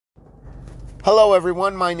Hello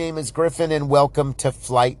everyone, my name is Griffin and welcome to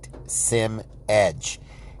Flight Sim Edge.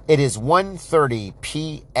 It is 1:30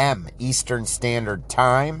 p.m. Eastern Standard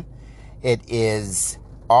Time. It is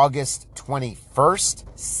August 21st,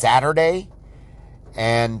 Saturday,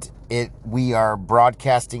 and we are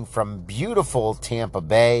broadcasting from beautiful Tampa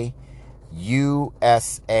Bay,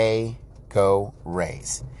 USA. Go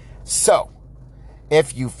Rays. So,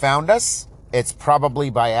 if you found us, it's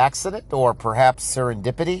probably by accident or perhaps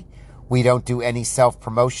serendipity. We don't do any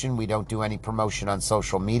self-promotion. We don't do any promotion on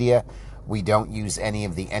social media. We don't use any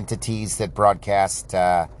of the entities that broadcast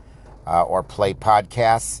or play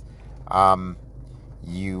podcasts.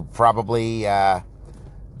 You probably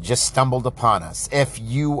just stumbled upon us. If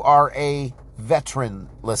you are a veteran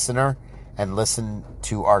listener and listened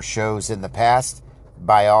to our shows in the past,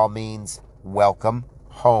 by all means, welcome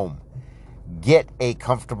home. Get a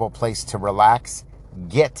comfortable place to relax.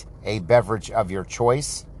 Get a beverage of your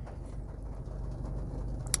choice,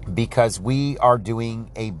 because we are doing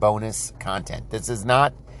a bonus content. This is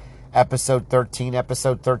not episode 13.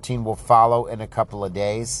 Episode 13 will follow in a couple of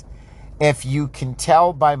days. If you can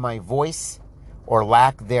tell by my voice or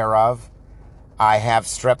lack thereof, I have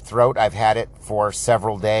strep throat. I've had it for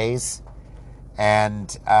several days,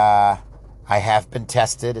 and I have been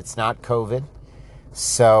tested. It's not COVID.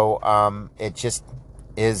 So it just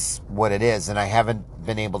is what it is, and I haven't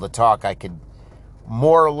been able to talk. I could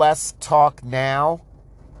more or less talk now.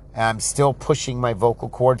 I'm still pushing my vocal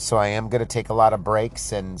cords, so I am going to take a lot of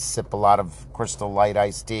breaks and sip a lot of Crystal Light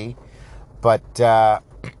iced tea. But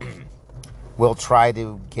we'll try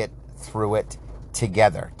to get through it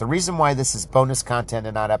together. The reason why this is bonus content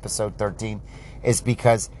and not episode 13 is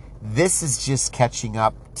because this is just catching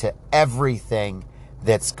up to everything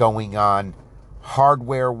that's going on,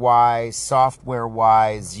 hardware-wise,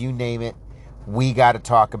 software-wise, you name it. We got to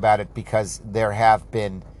talk about it because there have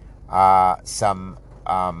been some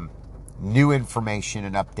new information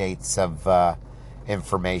and updates of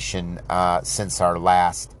information since our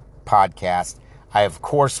last podcast. I, of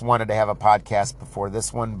course, wanted to have a podcast before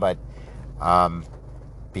this one, but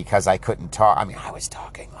because I couldn't talk, I was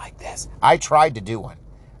talking like this. I tried to do one.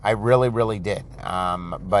 I really, really did.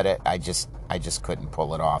 But I just couldn't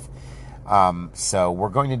pull it off. So we're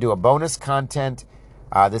going to do a bonus content.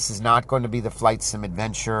 This is not going to be the Flight Sim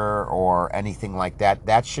Adventure or anything like that.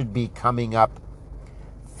 That should be coming up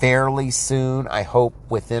fairly soon, I hope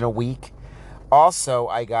within a week. Also,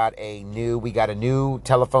 we got a new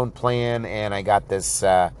telephone plan, and I got this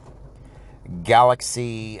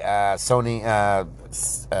Galaxy Sony,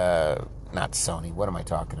 not Sony, what am I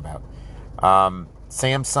talking about?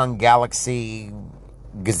 Samsung Galaxy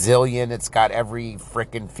Gazillion. It's got every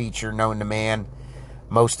frickin' feature known to man,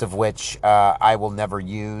 most of which I will never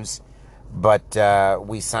use. But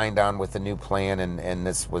we signed on with a new plan, and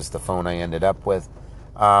this was the phone I ended up with.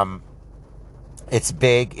 It's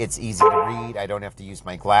big, it's easy to read. I don't have to use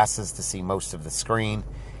my glasses to see most of the screen.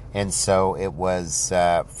 And so it was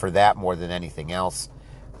for that more than anything else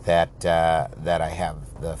that I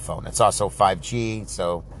have the phone. It's also 5G,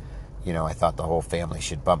 so I thought the whole family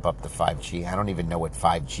should bump up the 5G. I don't even know what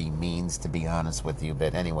 5G means, to be honest with you,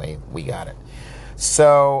 but anyway, we got it.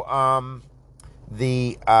 So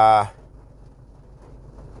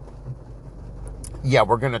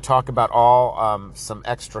we're going to talk about all some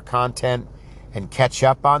extra content and catch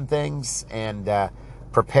up on things and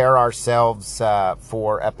prepare ourselves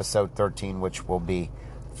for episode 13, which will be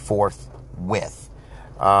forthwith.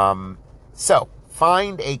 So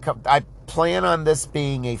I plan on this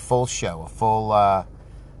being a full show,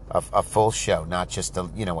 a full show, not just a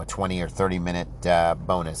 20 or 30 minute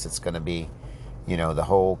bonus. It's going to be the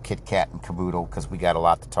whole kit kat and caboodle, because we got a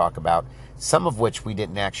lot to talk about, some of which we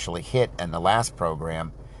didn't actually hit in the last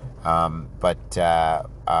program, but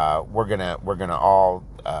we're gonna all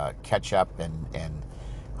catch up and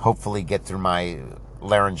hopefully get through my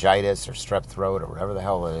laryngitis or strep throat or whatever the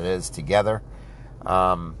hell it is together.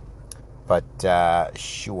 But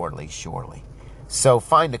surely. So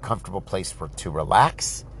find a comfortable place to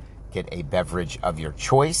relax. Get a beverage of your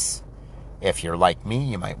choice. If you're like me,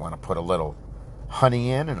 you might want to put a little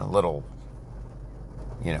honey in and a little,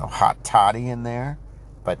 hot toddy in there.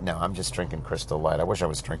 But no, I'm just drinking Crystal Light. I wish I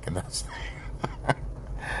was drinking this.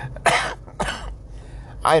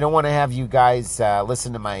 I don't want to have you guys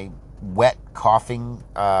listen to my wet coughing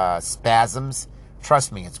spasms.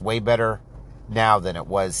 Trust me, it's way better now than it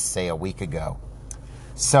was, say, a week ago.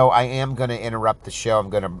 So I am going to interrupt the show. I'm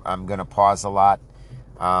going to pause a lot.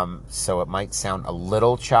 So it might sound a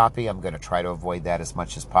little choppy. I'm going to try to avoid that as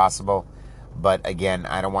much as possible. But again,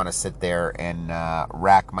 I don't want to sit there and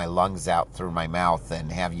rack my lungs out through my mouth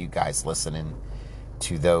and have you guys listening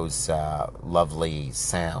to those lovely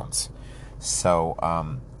sounds.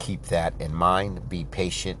 So keep that in mind. Be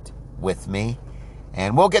patient with me.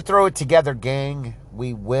 And we'll get through it together, gang.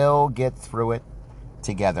 We will get through it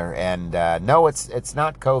together. And no, it's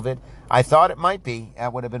not COVID. I thought it might be.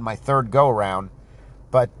 That would have been my third go-around.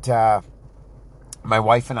 But my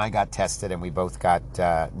wife and I got tested, and we both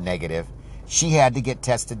got negative. She had to get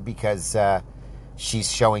tested because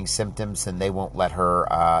she's showing symptoms, and they won't let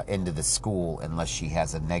her into the school unless she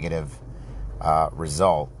has a negative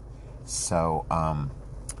result. So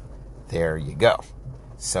there you go.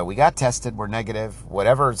 So we got tested. We're negative.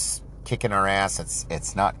 Whatever's kicking our ass,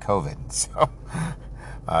 it's not COVID. So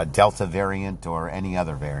Delta variant or any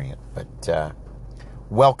other variant. But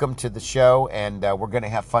welcome to the show, and we're going to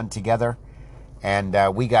have fun together. And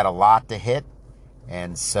we got a lot to hit.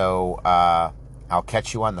 And so I'll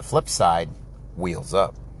catch you on the flip side. Wheels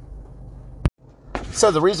up. So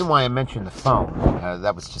the reason why I mentioned the phone,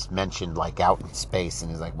 that was just mentioned like out in space, and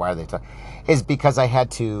he's like, why are they talking? Is because I had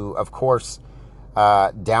to, of course,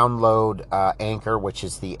 download Anchor, which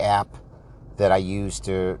is the app that I use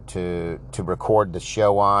to record the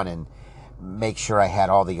show on, and make sure I had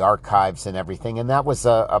all the archives and everything. And that was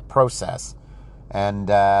a process, and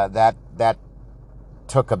that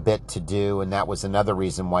took a bit to do, and that was another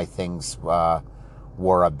reason why things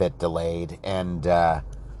were a bit delayed. And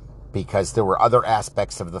because there were other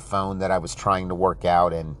aspects of the phone that I was trying to work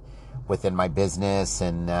out and within my business,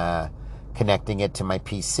 and connecting it to my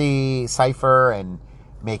PC, Cypher, and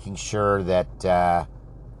making sure that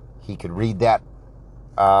he could read that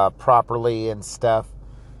properly and stuff.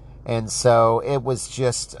 And so it was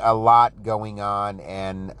just a lot going on,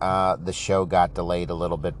 and the show got delayed a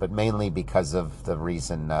little bit, but mainly because of the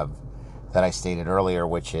reason that I stated earlier,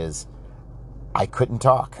 which is I couldn't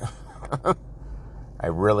talk. I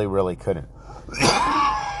really, really couldn't.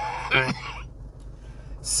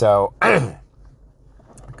 So,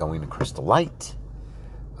 going to Crystal Light.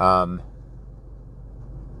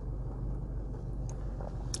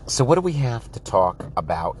 So what do we have to talk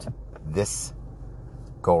about this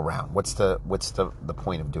go around? What's the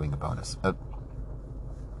point of doing a bonus?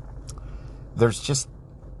 There's just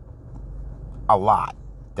a lot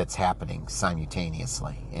that's happening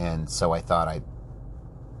simultaneously, and so I thought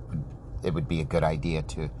it would be a good idea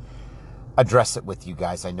to address it with you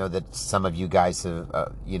guys. I know that some of you guys have,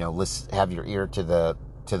 have your ear to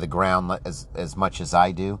the ground as much as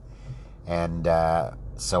I do, and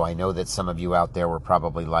so I know that some of you out there were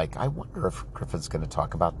probably like, I wonder if Griffin's going to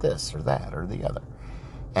talk about this or that or the other.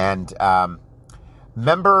 And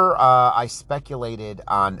remember, I speculated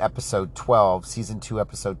on episode 12, season 2,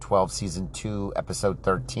 episode 12, season 2, episode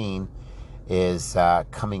 13 is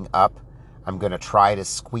coming up. I'm going to try to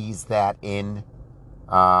squeeze that in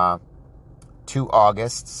to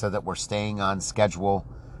August so that we're staying on schedule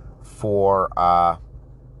for our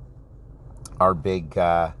big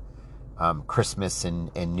Christmas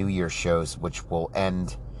and New Year shows, which will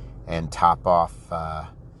end and top off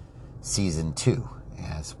season 2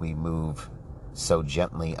 as we move so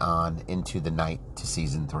gently on into the night to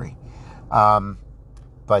season 3.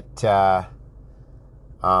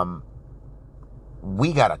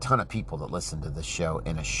 We got a ton of people that listen to the show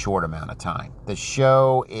in a short amount of time. The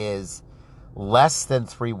show is less than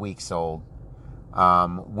 3 weeks old.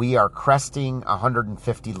 We are cresting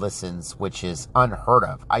 150 listens, which is unheard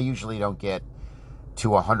of. I usually don't get to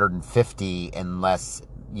 150 unless,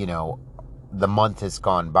 the month has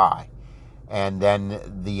gone by. And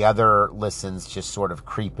then the other listens just sort of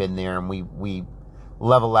creep in there, and we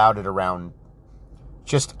level out at around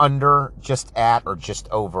just at, or just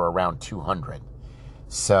over around 200.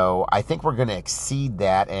 So I think we're going to exceed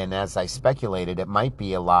that, and as I speculated, it might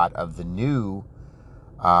be a lot of the new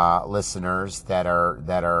listeners that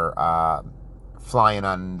are flying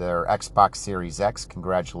on their Xbox Series X.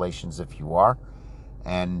 Congratulations if you are.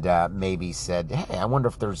 And maybe said, hey, I wonder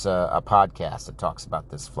if there's a podcast that talks about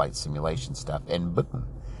this flight simulation stuff. And boom,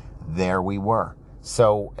 there we were.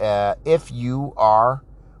 So if you are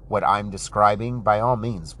what I'm describing, by all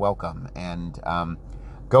means, welcome. And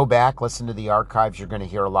go back, listen to the archives. You're going to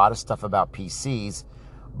hear a lot of stuff about PCs,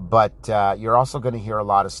 but you're also going to hear a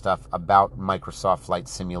lot of stuff about Microsoft Flight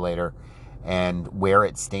Simulator and where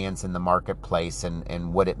it stands in the marketplace,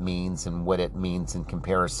 and what it means in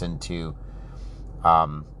comparison to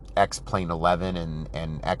X-Plane 11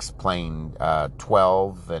 and X-Plane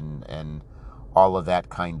 12 and all of that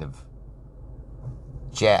kind of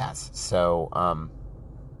jazz. So,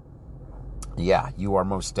 yeah, you are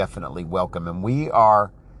most definitely welcome. And we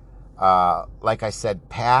are, like I said,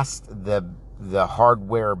 past the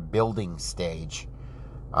hardware building stage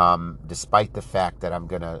despite the fact that I'm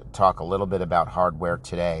going to talk a little bit about hardware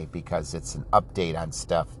today because it's an update on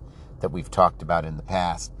stuff that we've talked about in the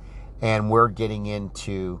past. And we're getting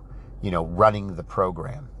into, running the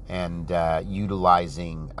program and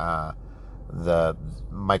utilizing the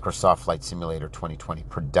Microsoft Flight Simulator 2020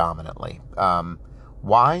 predominantly.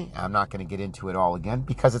 Why? I'm not going to get into it all again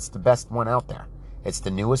because it's the best one out there. It's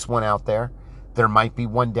the newest one out there. There might be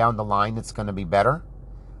one down the line that's going to be better.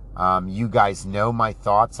 You guys know my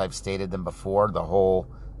thoughts. I've stated them before. The whole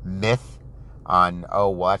myth on,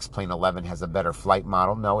 X-Plane 11 has a better flight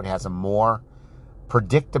model. No, it has a more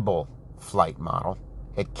predictable flight model.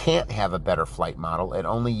 It can't have a better flight model. It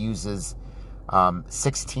only uses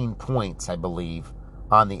 16 points, I believe,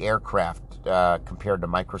 on the aircraft compared to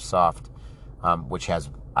Microsoft, which has,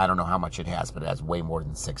 I don't know how much it has, but it has way more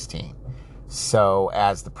than 16. So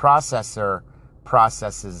as the processor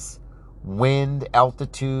processes wind,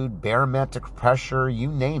 altitude, barometric pressure,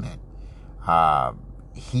 you name it,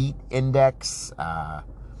 heat index,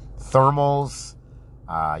 thermals,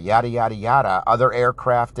 yada, yada, yada, other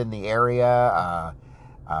aircraft in the area,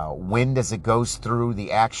 wind as it goes through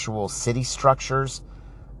the actual city structures.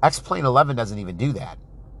 X-Plane 11 doesn't even do that.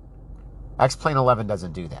 X-Plane 11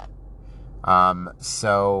 doesn't do that.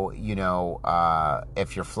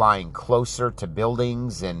 If you're flying closer to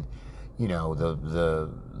buildings and,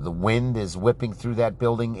 the wind is whipping through that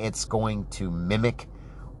building, it's going to mimic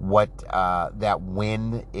what that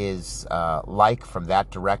wind is like from that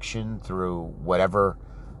direction through whatever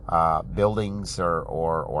buildings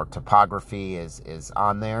or topography is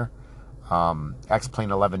on there.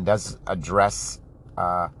 X-Plane 11 does address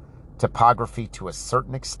topography to a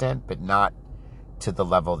certain extent, but not to the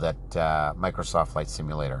level that Microsoft Flight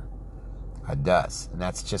Simulator does. And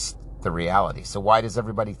that's just the reality. So why does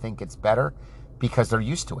everybody think it's better? Because they're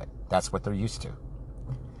used to it. That's what they're used to.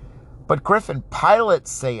 But Griffin,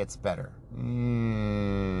 pilots say it's better.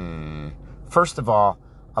 First of all,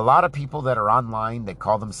 a lot of people that are online that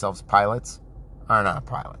call themselves pilots are not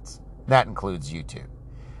pilots. That includes you too.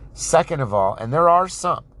 Second of all, and there are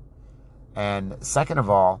some, and second of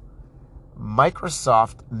all,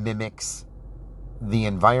 Microsoft mimics the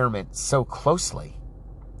environment so closely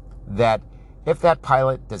that if that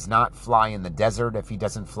pilot does not fly in the desert, if he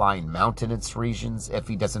doesn't fly in mountainous regions, if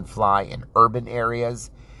he doesn't fly in urban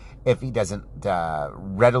areas, if he doesn't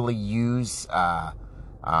readily use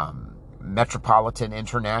metropolitan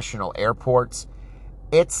international airports,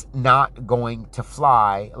 it's not going to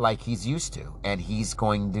fly like he's used to. And he's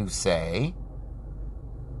going to say,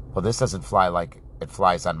 well, this doesn't fly like it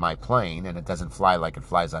flies on my plane, and it doesn't fly like it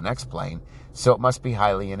flies on X-Plane, so it must be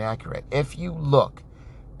highly inaccurate. If you look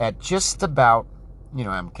at just about,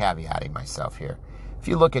 I'm caveating myself here. If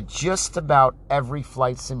you look at just about every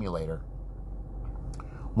flight simulator,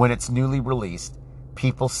 when it's newly released,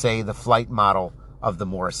 people say the flight model of the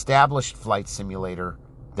more established flight simulator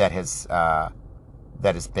that has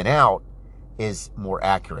been out is more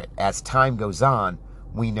accurate. As time goes on,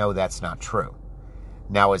 we know that's not true.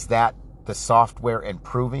 Now, is that the software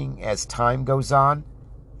improving as time goes on?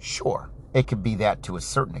 Sure, it could be that to a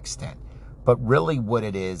certain extent. But really what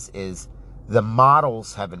it is the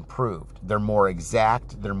models have improved. They're more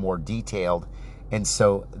exact, they're more detailed, and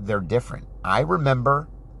so they're different. I remember,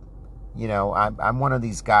 I'm one of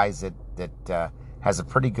these guys that has a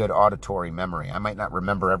pretty good auditory memory. I might not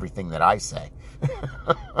remember everything that I say.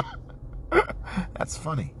 That's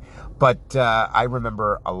funny. But I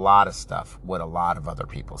remember a lot of stuff, what a lot of other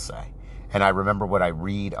people say. And I remember what I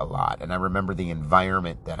read a lot. And I remember the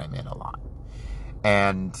environment that I'm in a lot.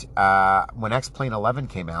 And when X-Plane 11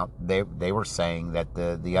 came out, they were saying that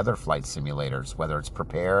the other flight simulators, whether it's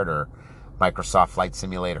Prepared or Microsoft Flight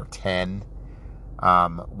Simulator 10,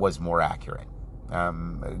 was more accurate.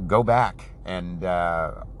 Go back and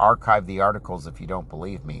archive the articles if you don't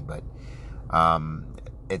believe me, but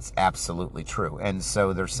it's absolutely true. And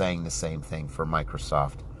so they're saying the same thing for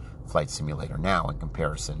Microsoft Flight Simulator now in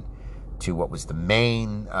comparison to what was the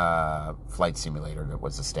main flight simulator that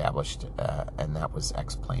was established, and that was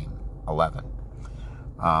X-Plane 11.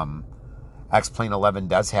 X-Plane 11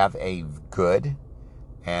 does have a good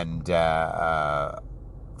and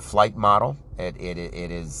flight model. It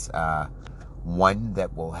is one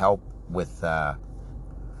that will help with...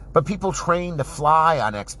 but people train to fly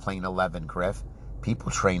on X-Plane 11, Griff.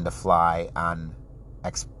 People train to fly on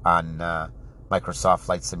Microsoft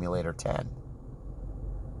Flight Simulator 10.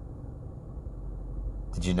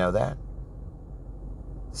 Did you know that?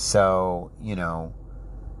 So,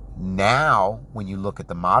 now when you look at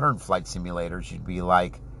the modern flight simulators, you'd be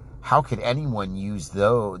like, how could anyone use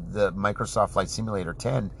the Microsoft Flight Simulator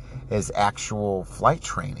 10 as actual flight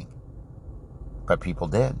training? but people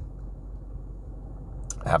did.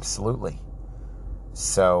 Absolutely.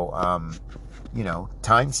 So,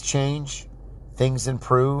 times change, things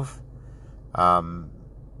improve,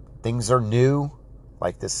 things are new,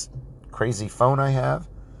 like this crazy phone I have,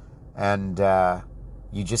 and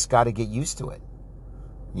you just got to get used to it.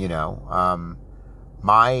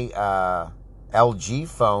 My LG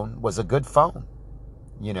phone was a good phone.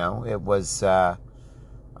 It was a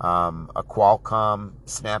Qualcomm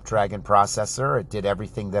Snapdragon processor. It did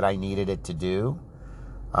everything that I needed it to do.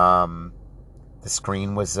 The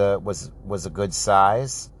screen was a good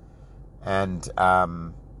size, and I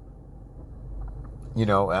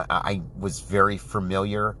was very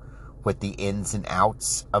familiar with the ins and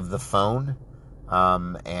outs of the phone,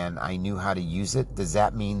 and I knew how to use it. Does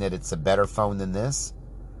that mean that it's a better phone than this?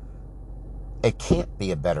 It can't be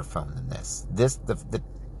a better phone than this.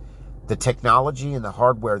 The technology and the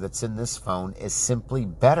hardware that's in this phone is simply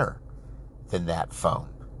better than that phone,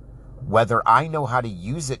 whether I know how to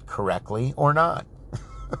use it correctly or not.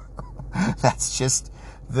 That's just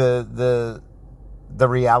the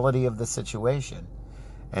reality of the situation.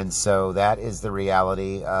 And so that is the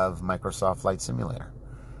reality of Microsoft Flight Simulator.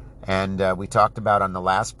 And we talked about on the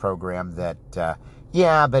last program that,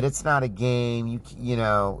 but it's not a game.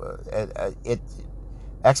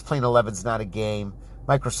 X-Plane 11 is not a game.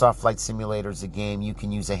 Microsoft Flight Simulator is a game. You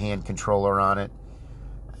can use a hand controller on it.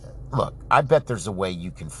 Look, I bet there's a way you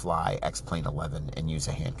can fly X-Plane 11 and use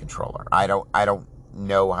a hand controller. I don't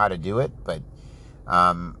know how to do it, but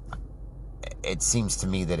it seems to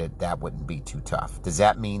me that that wouldn't be too tough. Does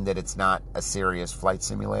that mean that it's not a serious flight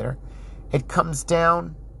simulator? It comes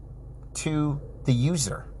down to the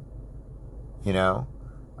user.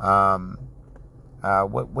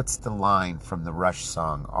 What's the line from the Rush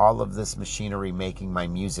song? All of this machinery making my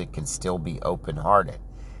music can still be open-hearted.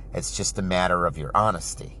 It's just a matter of your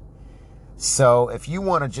honesty. So if you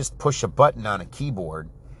want to just push a button on a keyboard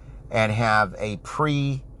and have a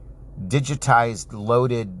pre-digitized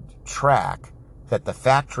loaded track that the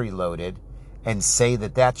factory loaded and say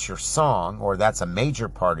that that's your song, or that's a major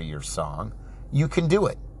part of your song, you can do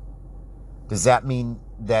it. Does that mean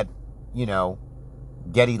that,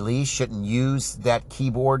 Geddy Lee shouldn't use that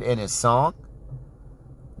keyboard in his song?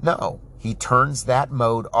 No. He turns that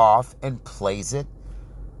mode off and plays it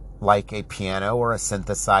like a piano or a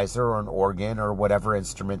synthesizer or an organ or whatever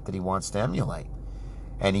instrument that he wants to emulate.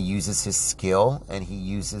 And he uses his skill and he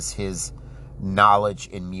uses his knowledge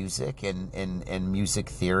in music and music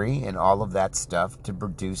theory and all of that stuff to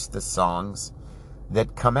produce the songs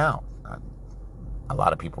that come out. A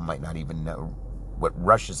lot of people might not even know what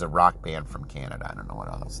Rush is. A rock band from Canada. I don't know what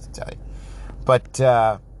else to tell you. But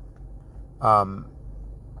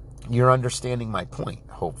you're understanding my point,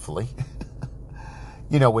 hopefully.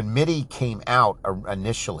 When MIDI came out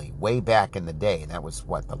initially, way back in the day, and that was,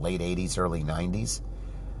 the late 80s, early 90s,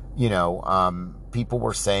 people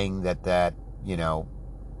were saying that they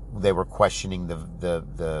were questioning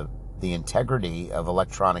the integrity of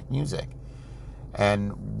electronic music.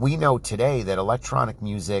 And we know today that electronic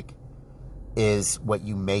music is what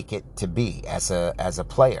you make it to be as a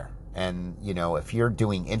player. And, if you're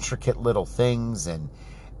doing intricate little things and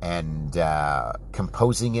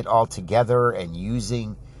composing it all together and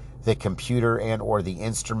using the computer and or the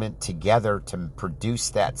instrument together to produce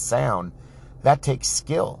that sound, that takes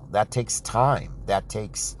skill, that takes time, that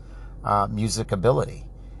takes music ability.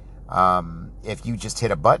 If you just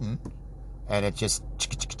hit a button and it just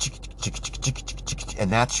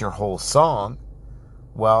and that's your whole song,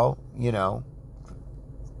 well,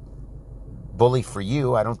 bully for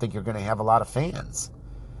you. I don't think you're going to have a lot of fans.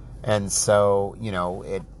 And so,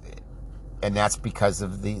 and that's because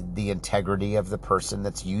of the integrity of the person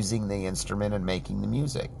that's using the instrument and making the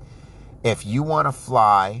music. If you want to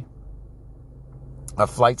fly a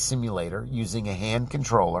flight simulator using a hand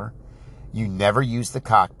controller, you never use the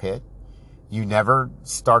cockpit, you never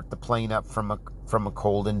start the plane up from a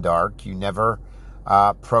cold and dark, you never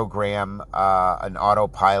program an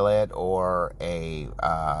autopilot or a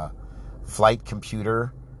flight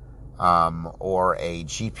computer or a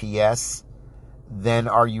GPS, then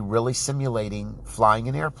are you really simulating flying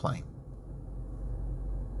an airplane?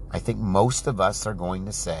 I think most of us are going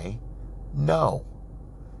to say no.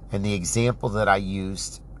 And the example that I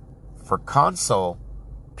used for console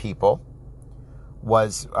people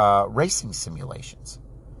was racing simulations.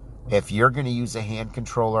 If you're going to use a hand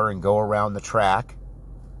controller and go around the track,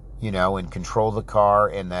 and control the car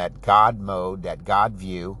in that God mode, that God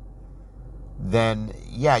view, then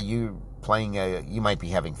yeah, you might be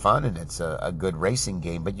having fun and it's a good racing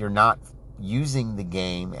game, but you're not using the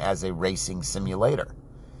game as a racing simulator.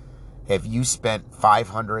 If you spent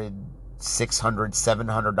 $500, $600,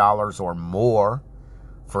 $700 or more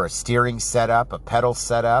for a steering setup, a pedal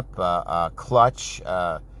setup, a clutch,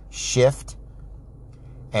 shift,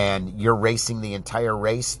 and you're racing the entire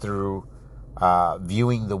race through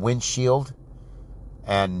viewing the windshield,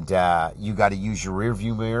 and you got to use your rear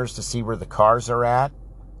view mirrors to see where the cars are at,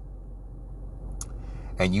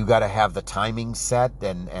 and you got to have the timing set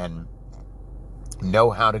and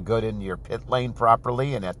know how to go in your pit lane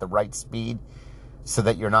properly and at the right speed so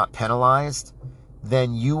that you're not penalized,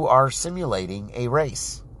 then you are simulating a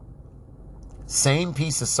race. Same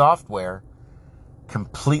piece of software,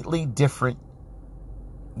 completely different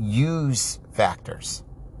use factors.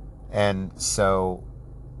 And so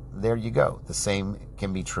there you go. The same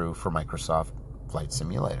can be true for Microsoft Flight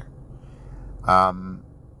Simulator.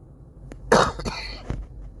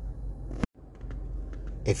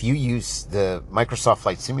 If you use the Microsoft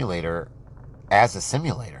Flight Simulator as a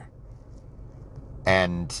simulator,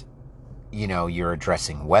 and you're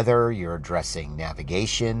addressing weather, you're addressing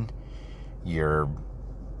navigation, you're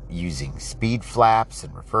using speed flaps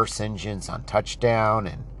and reverse engines on touchdown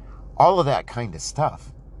and all of that kind of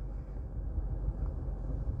stuff,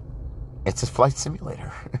 it's a flight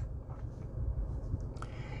simulator.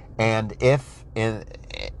 And if in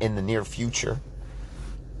the near future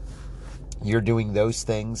you're doing those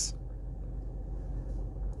things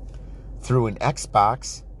through an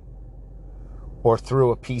Xbox or through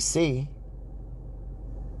a PC,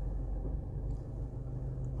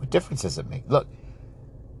 what difference does it make? Look,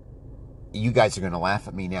 you guys are going to laugh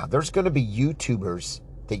at me now. There's going to be YouTubers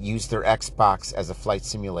that use their Xbox as a flight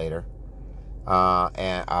simulator,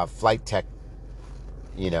 and flight tech,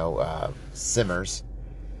 simmers,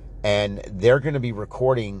 and they're going to be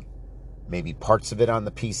recording maybe parts of it on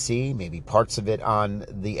the PC, maybe parts of it on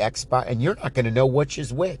the Xbox, and you're not going to know which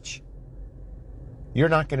is which. You're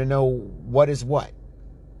not going to know what is what,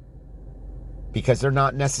 because they're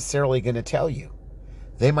not necessarily going to tell you.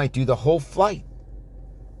 They might do the whole flight.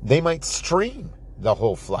 They might stream the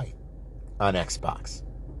whole flight on Xbox.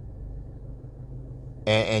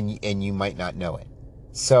 And you might not know it.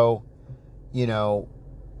 So,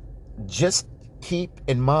 just keep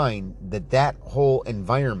in mind that whole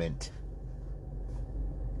environment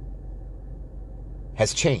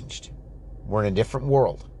has changed. We're in a different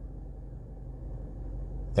world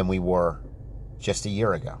than we were just a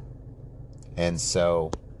year ago. And so,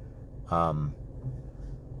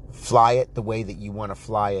 fly it the way that you want to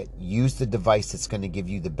fly it. Use the device that's going to give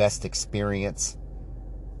you the best experience.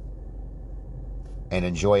 And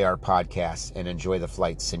enjoy our podcast and enjoy the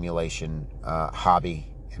flight simulation hobby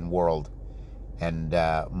and world. And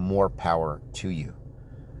more power to you.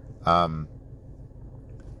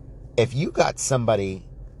 If you got somebody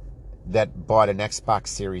that bought an Xbox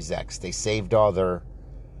Series X, they saved all their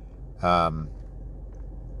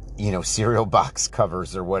cereal box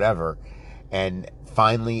covers or whatever, and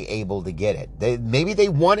finally able to get it. Maybe they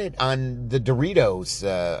won it on the Doritos.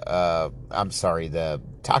 The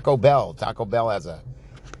Taco Bell. Taco Bell has a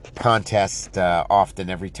contest often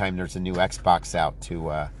every time there's a new Xbox out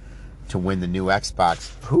to win the new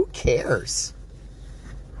Xbox. Who cares,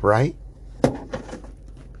 right?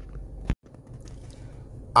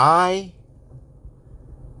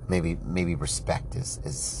 Maybe respect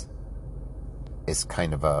is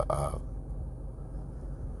kind of a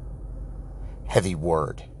heavy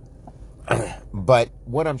word. But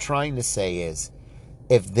what I'm trying to say is,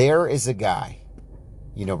 if there is a guy,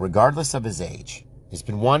 regardless of his age, has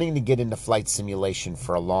been wanting to get into flight simulation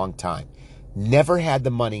for a long time, never had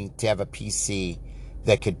the money to have a PC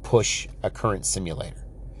that could push a current simulator,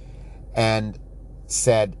 and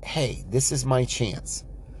said, hey, this is my chance.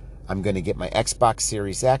 I'm going to get my Xbox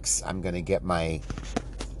Series X. I'm going to get my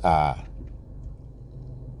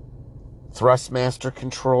Thrustmaster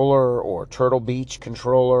controller or Turtle Beach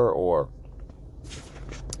controller or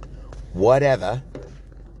whatever.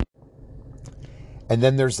 And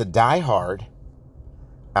then there's a diehard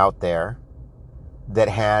out there that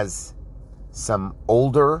has some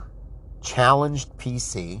older challenged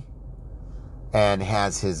PC and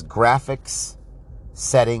has his graphics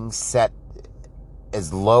settings set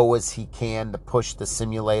as low as he can to push the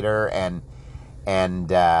simulator, and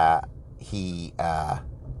he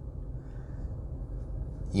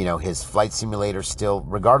his flight simulator still,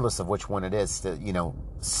 regardless of which one it is,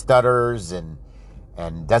 stutters and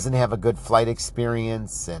doesn't have a good flight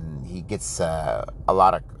experience, and he gets a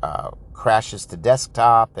lot of crashes to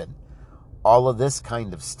desktop and all of this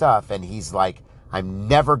kind of stuff. And he's like, I'm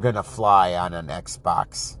never going to fly on an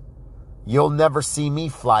Xbox. You'll never see me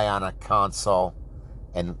fly on a console.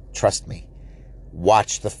 And trust me,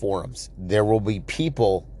 watch the forums. There will be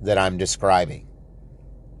people that I'm describing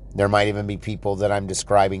There might even be people that I'm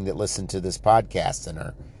describing that listen to this podcast and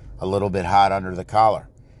are a little bit hot under the collar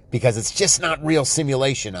because it's just not real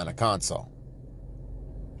simulation on a console.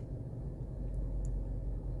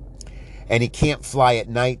 And he can't fly at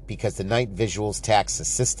night because the night visuals tax the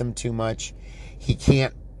system too much. He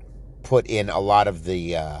can't put in a lot of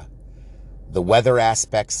the weather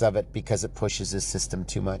aspects of it because it pushes his system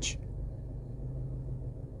too much.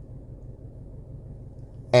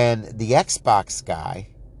 And the Xbox guy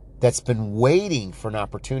that's been waiting for an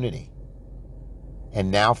opportunity and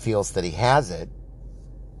now feels that he has it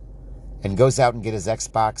and goes out and get his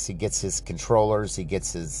Xbox, he gets his controllers, he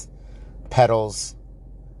gets his pedals,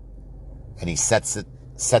 and he sets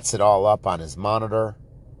it all up on his monitor.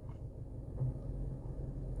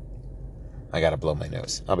 I gotta blow my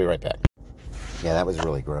nose. I'll be right back. Yeah, that was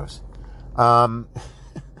really gross.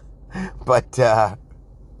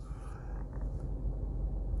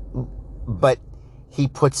 But he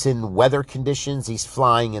puts in weather conditions. He's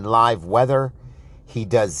flying in live weather. He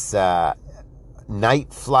does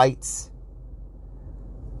night flights.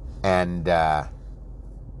 And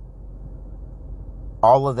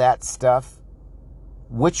all of that stuff.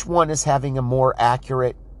 Which one is having a more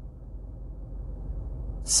accurate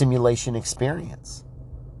simulation experience?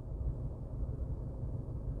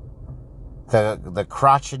 The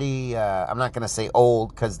crotchety, I'm not going to say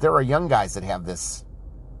old, because there are young guys that have this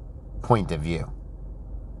point of view.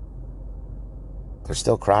 They're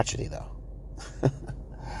still crotchety, though.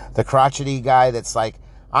 The crotchety guy that's like,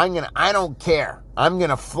 I don't care. I'm going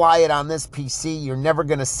to fly it on this PC. You're never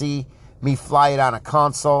going to see me fly it on a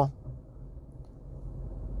console.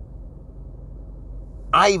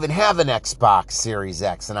 I even have an Xbox Series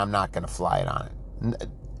X, and I'm not going to fly it on it.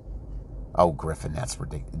 Oh, Griffin, that's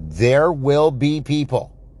ridiculous. There will be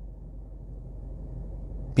people,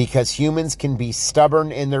 because humans can be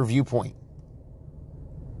stubborn in their viewpoint,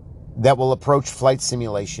 that will approach flight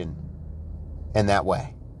simulation in that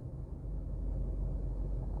way.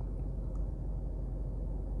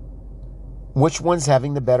 Which one's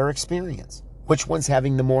having the better experience? Which one's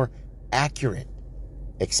having the more accurate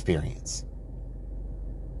experience?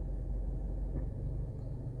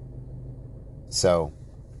 So,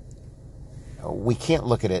 we can't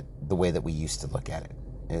look at it the way that we used to look at it.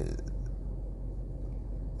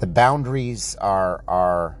 The boundaries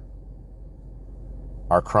are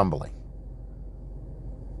crumbling.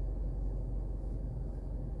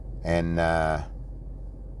 And the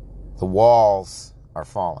walls are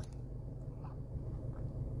falling.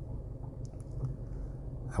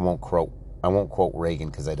 I won't quote Reagan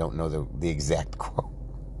because I don't know the exact quote.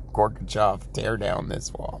 Gorbachev, tear down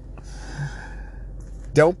this wall.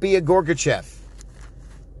 Don't be a Gorbachev.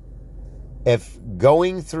 If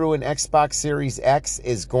going through an Xbox Series X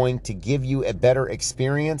is going to give you a better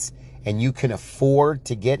experience and you can afford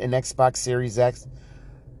to get an Xbox Series X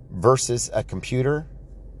versus a computer,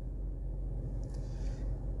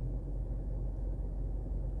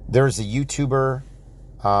 there's a YouTuber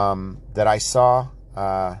that I saw.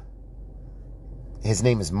 His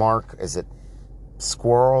name is Mark. Is it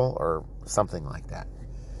Squirrel or something like that?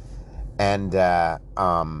 And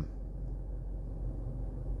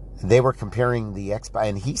they were comparing the Xbox,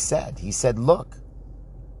 and he said, look,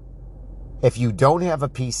 if you don't have a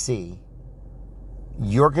PC,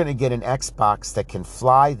 you're going to get an Xbox that can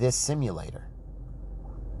fly this simulator.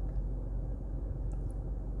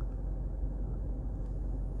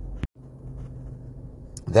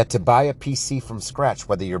 That to buy a PC from scratch,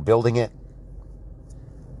 whether you're building it,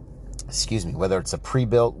 whether it's a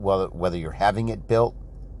pre-built, whether you're having it built,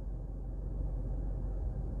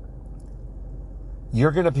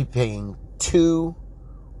 you're going to be paying 2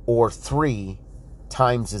 or 3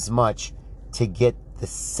 times as much to get the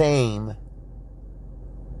same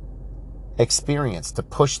experience, to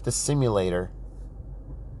push the simulator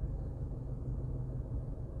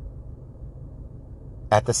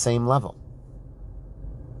at the same level.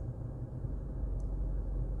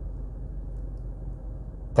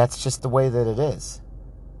 That's just the way that it is.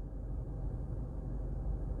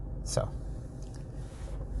 So,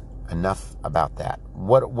 enough about that.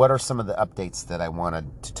 What are some of the updates that I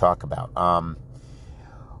wanted to talk about?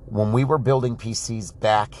 When we were building PCs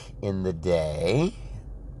back in the day,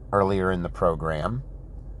 earlier in the program,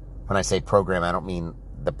 when I say program, I don't mean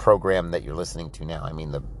the program that you're listening to now. I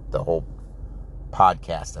mean the whole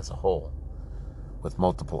podcast as a whole with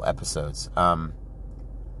multiple episodes.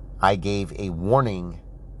 I gave a warning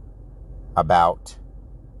about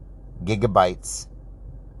gigabytes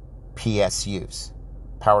PSUs,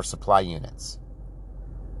 power supply units.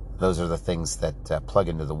 Those are the things that plug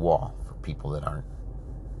into the wall for people that aren't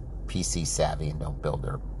PC savvy and don't build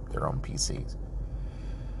their own PCs.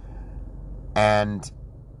 And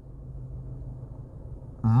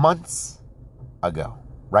months ago,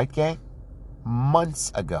 right, gang?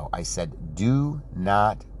 Months ago, I said, do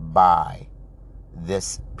not buy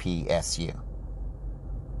this PSU.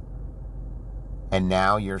 And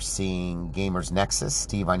now you're seeing Gamers Nexus,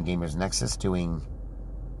 Steve on Gamers Nexus, doing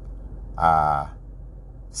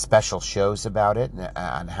special shows about it,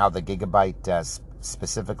 on how the Gigabyte,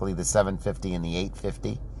 specifically the 750 and the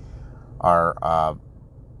 850, are,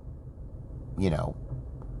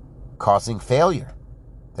 causing failure.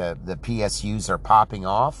 The PSUs are popping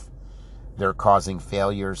off. They're causing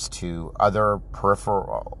failures to other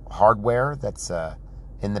peripheral hardware that's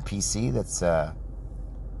in the PC that's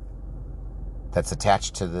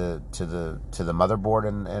attached to the motherboard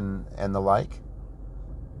and the like.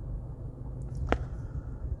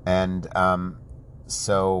 And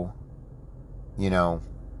so,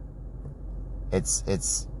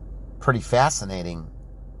 it's pretty fascinating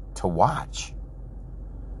to watch,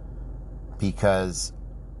 because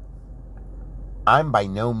I'm by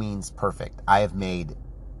no means perfect. I have made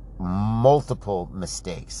multiple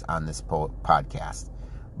mistakes on this podcast,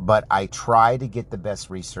 but I try to get the best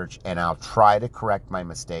research, and I'll try to correct my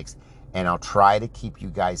mistakes, and I'll try to keep you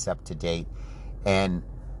guys up to date. And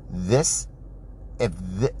this, if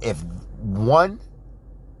one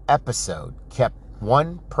episode kept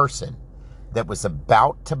one person that was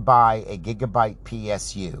about to buy a Gigabyte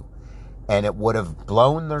PSU, and it would have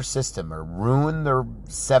blown their system or ruined their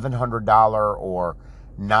 $700 or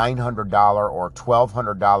 $900 or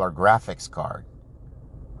 $1,200 graphics card,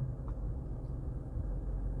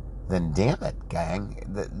 then damn it, gang,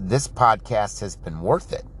 this podcast has been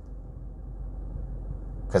worth it.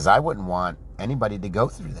 Because I wouldn't want anybody to go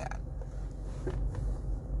through that.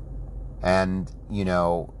 And,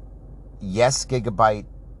 yes, Gigabyte,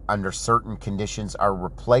 under certain conditions, are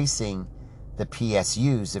replacing the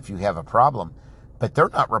PSUs if you have a problem, but they're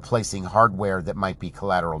not replacing hardware that might be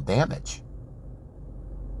collateral damage.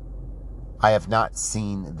 I have not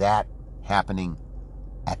seen that happening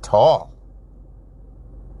at all.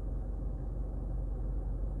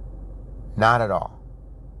 Not at all.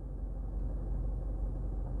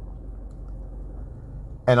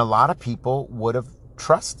 And a lot of people would have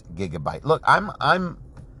trust Gigabyte. Look,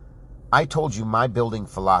 I told you my building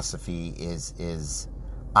philosophy is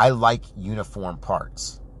I like uniform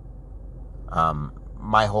parts.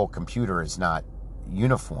 My whole computer is not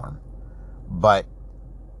uniform, but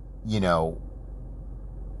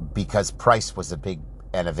because price was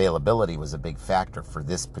and availability was a big factor for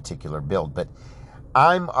this particular build. But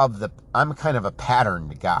I'm kind of a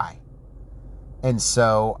patterned guy, and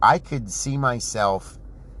so I could see myself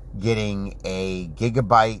getting a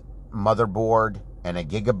Gigabyte motherboard and a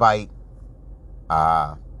Gigabyte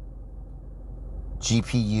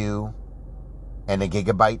GPU and a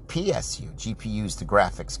Gigabyte PSU. GPU is the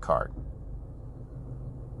graphics card.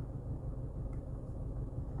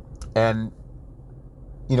 And,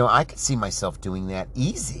 I could see myself doing that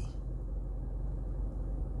easy.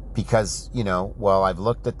 Because, I've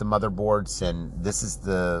looked at the motherboards and this is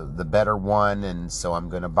the better one, and so I'm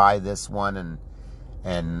going to buy this one,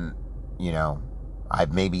 and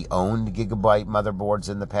I've maybe owned Gigabyte motherboards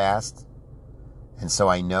in the past, and so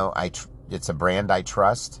I know it's a brand I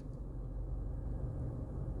trust.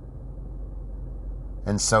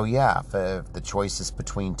 And so, yeah, if the choice is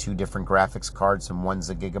between two different graphics cards and one's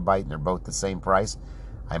a Gigabyte and they're both the same price,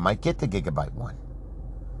 I might get the Gigabyte one.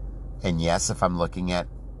 And yes, if I'm looking at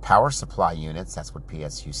power supply units, that's what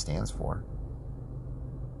PSU stands for,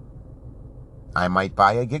 I might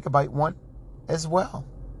buy a Gigabyte one as well.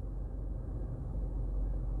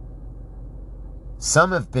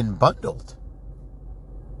 Some have been bundled,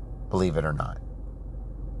 believe it or not.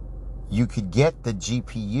 You could get the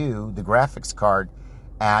GPU, the graphics card,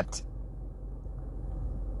 at,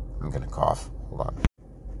 I'm going to cough, hold on,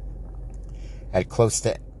 at close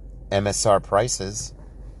to MSR prices,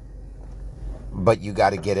 but you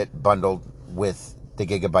got to get it bundled with the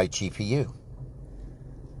Gigabyte GPU.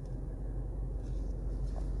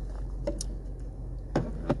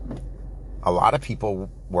 A lot of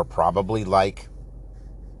people were probably like,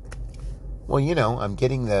 well, I'm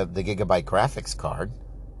getting the Gigabyte graphics card,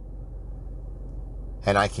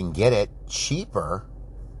 and I can get it cheaper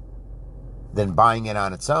than buying it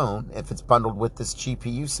on its own if it's bundled with this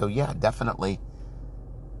GPU. So yeah, definitely,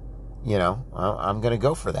 I'm going to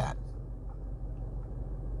go for that.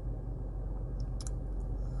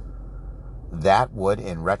 That would,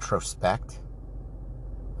 in retrospect,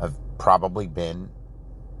 have probably been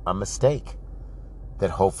a mistake that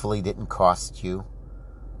hopefully didn't cost you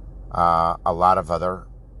a lot of other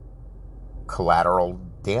collateral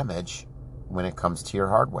damage when it comes to your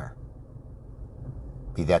hardware.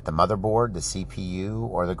 be that the motherboard, the CPU,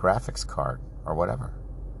 or the graphics card, or whatever.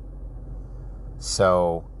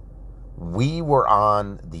 So we were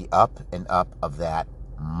on the up and up of that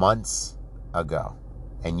months ago.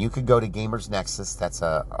 And you could go to Gamers Nexus. That's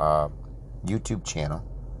a YouTube channel.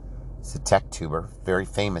 It's a tech tuber, very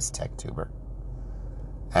famous tech tuber.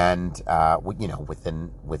 And,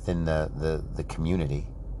 within the community.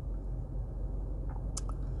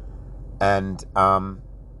 And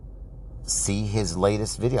see his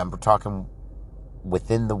latest video. I'm talking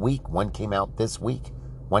within the week. One came out this week.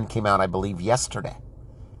 One came out, I believe, yesterday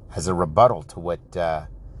as a rebuttal to what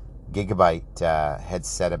Gigabyte had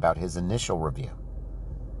said about his initial review.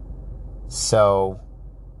 So,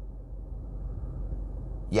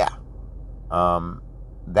 yeah.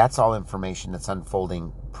 That's all information that's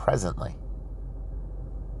unfolding presently.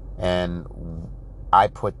 And I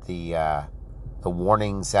put the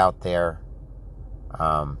warnings out there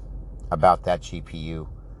about that GPU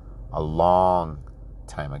a long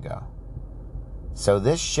time ago. So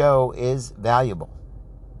this show is valuable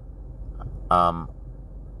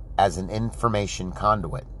as an information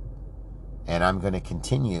conduit. And I'm going to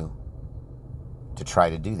continue to try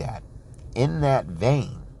to do that. In that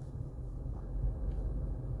vein,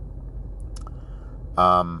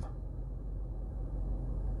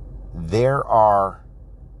 they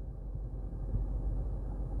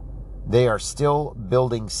are still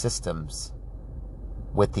building systems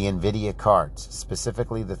with the NVIDIA cards,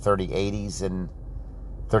 specifically the 3080s and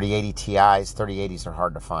 3080 Ti's. 3080s are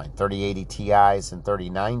hard to find. 3080 Ti's and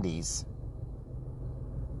 3090s.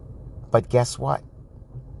 But guess what?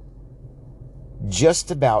 Just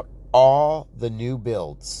about all the new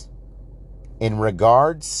builds in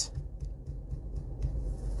regards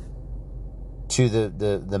to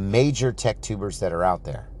the major tech tubers that are out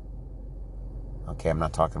there. Okay, I'm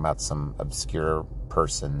not talking about some obscure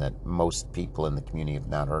person that most people in the community have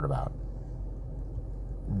not heard about.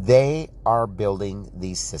 They are building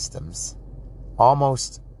these systems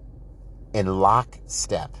almost in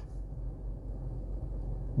lockstep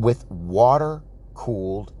with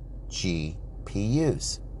water-cooled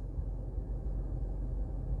GPUs.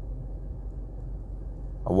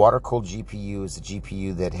 A water-cooled GPU is a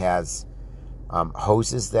GPU that has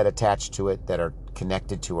hoses that attach to it that are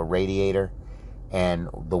connected to a radiator, and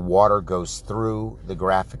the water goes through the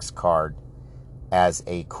graphics card as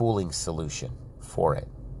a cooling solution for it.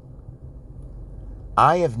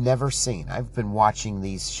 I have never seen, I've been watching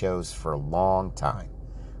these shows for a long time,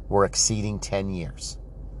 we're exceeding 10 years,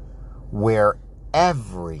 where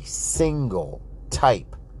every single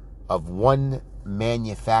type of one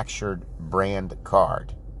manufactured brand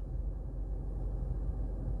card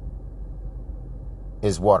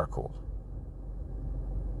is water-cooled.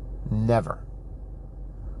 Never.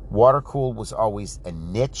 Water-cooled was always a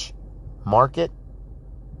niche market.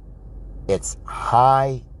 It's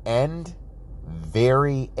high-end,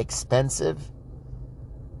 very expensive,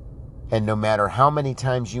 and no matter how many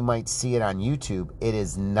times you might see it on YouTube, it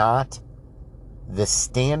is not the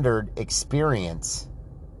standard experience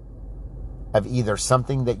of either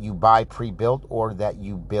something that you buy pre-built or that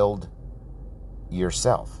you build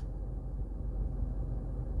yourself.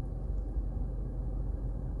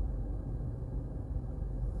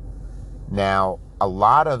 Now, a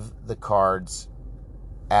lot of the cards,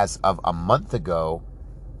 as of a month ago,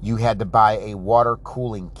 you had to buy a water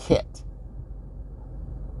cooling kit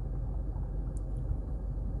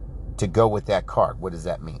to go with that card. What does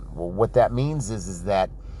that mean? Well, what that means is that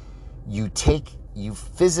you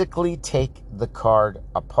physically take the card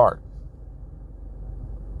apart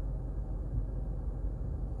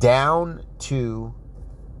down to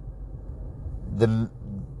the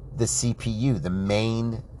CPU, the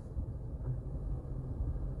main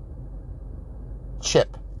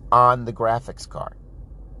chip on the graphics card.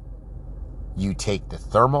 You take the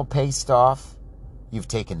thermal paste off, you've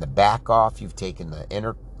taken the back off, you've taken the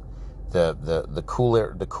inner the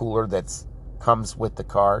cooler that's comes with the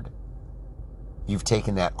card. You've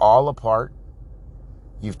taken that all apart.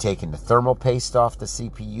 You've taken the thermal paste off the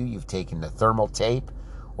CPU, you've taken the thermal tape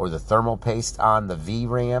or the thermal paste on the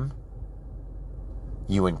VRAM.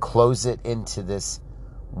 You enclose it into this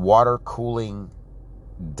water cooling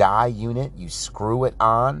die unit, you screw it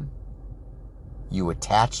on, you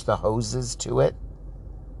attach the hoses to it,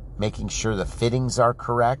 making sure the fittings are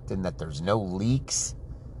correct and that there's no leaks.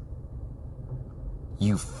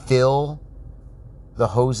 You fill the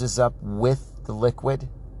hoses up with the liquid.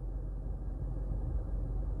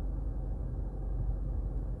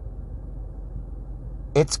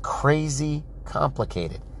 It's crazy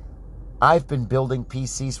complicated. I've been building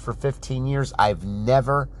PCs for 15 years. I've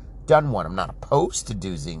never done one. I'm not opposed to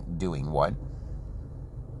doing one.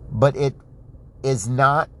 but it is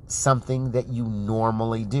not something that you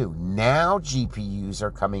normally do. Now GPUs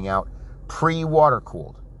are coming out pre-water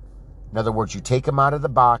cooled. In other words, you take them out of the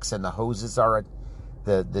box and the hoses are,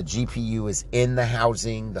 the GPU is in the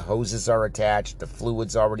housing, the hoses are attached, the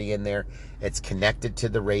fluid's already in there, it's connected to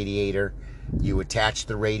the radiator. You attach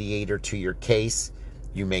the radiator to your case.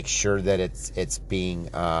 You make sure that it's being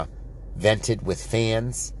vented with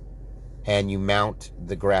fans, and you mount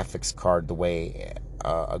the graphics card the way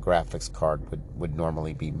a graphics card would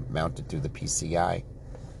normally be mounted through the PCI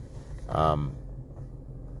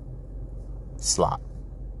slot.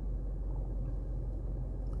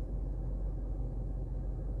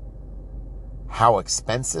 How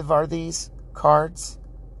expensive are these cards?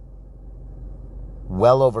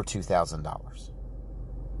 Well over $2,000.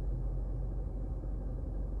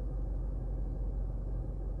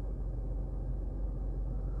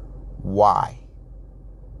 Why?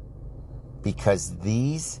 Because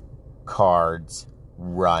these cards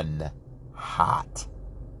run hot.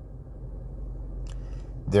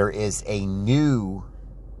 There is a new,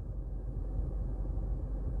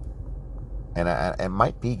 and it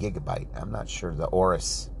might be Gigabyte, I'm not sure, the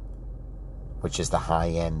Aorus, which is the high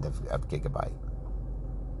end of Gigabyte.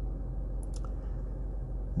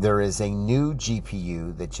 There is a new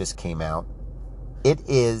GPU that just came out. It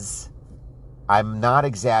is, I'm not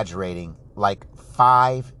exaggerating, like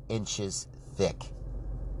 5 inches thick.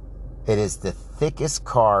 It is the thickest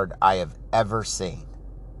card I have ever seen.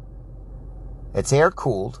 It's air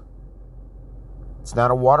cooled. It's not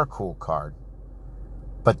a water cooled card.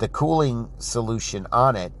 But the cooling solution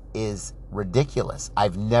on it is ridiculous.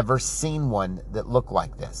 I've never seen one that looked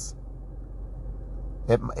like this.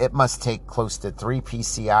 It must take close to 3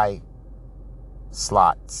 PCI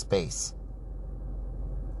slot space.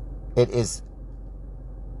 It is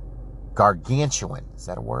gargantuan. Is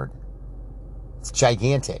that a word? It's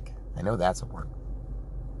gigantic. I know that's a word.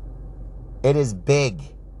 It is big.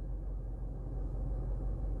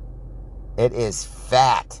 It is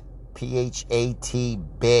fat. P-H-A-T,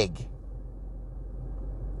 big.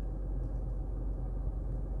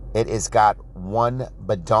 It has got one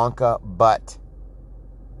badonka butt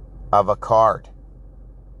of a card.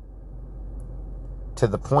 To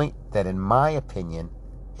the point that, in my opinion,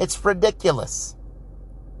 it's ridiculous.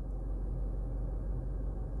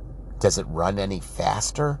 Does it run any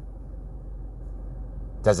faster?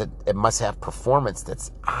 It must have performance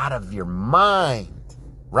that's out of your mind,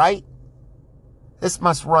 right? This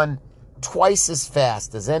must run twice as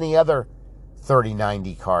fast as any other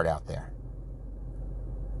 3090 card out there.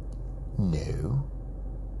 No.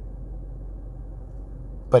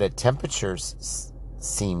 But at temperatures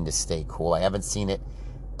seem to stay cool. I haven't seen it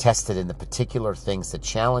tested in the particular things that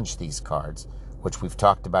challenge these cards, which we've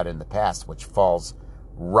talked about in the past, which falls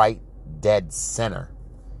right dead center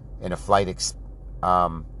in a flight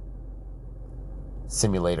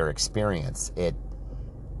simulator experience.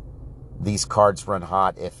 These cards run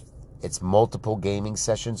hot if it's multiple gaming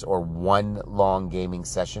sessions or one long gaming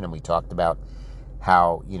session, and we talked about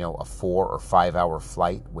how, a 4 or 5 hour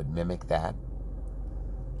flight would mimic that.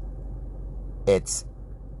 It's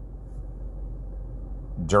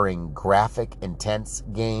during graphic intense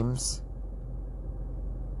games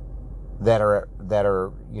that are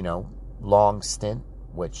long stint,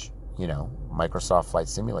 which Microsoft Flight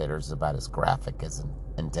Simulator is about as graphic as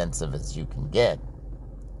intensive as you can get.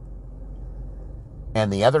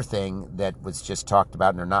 And the other thing that was just talked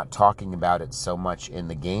about, and they're not talking about it so much in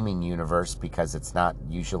the gaming universe because it's not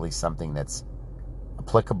usually something that's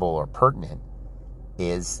applicable or pertinent,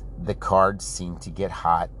 is the cards seem to get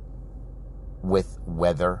hot with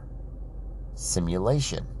weather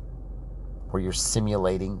simulation, where you're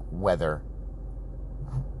simulating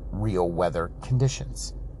real weather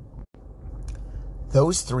conditions.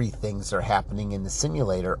 Those 3 things are happening in the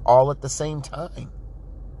simulator all at the same time.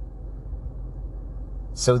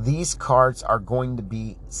 So these cards are going to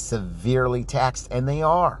be severely taxed, and they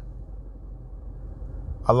are.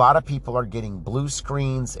 A lot of people are getting blue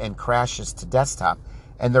screens and crashes to desktop,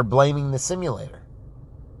 and they're blaming the simulator.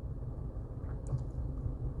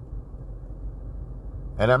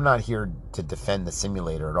 And I'm not here to defend the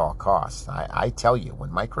simulator at all costs. I tell you, when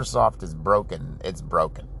Microsoft is broken, it's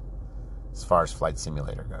broken, as far as Flight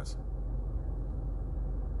Simulator goes.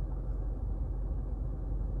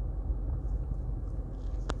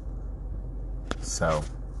 So,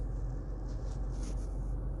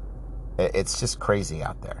 it's just crazy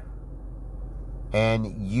out there.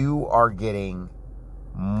 And you are getting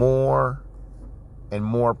more and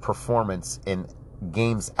more performance in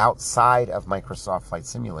games outside of Microsoft Flight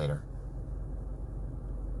Simulator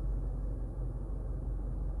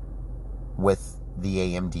with the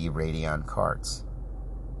AMD Radeon cards.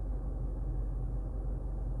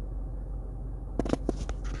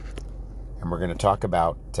 And we're going to talk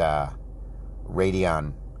about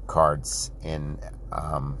Radeon cards in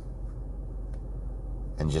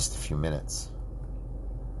just a few minutes.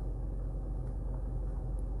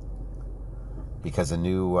 Because a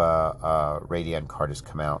new Radeon card has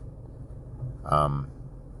come out.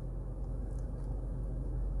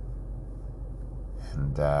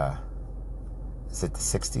 Is it the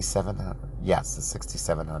 6700? Yes, the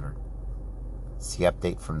 6700. It's the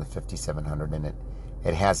update from the 5700, and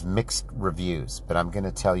it has mixed reviews, but I'm going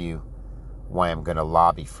to tell you why I'm going to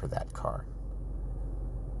lobby for that card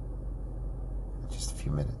in just a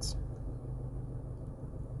few minutes.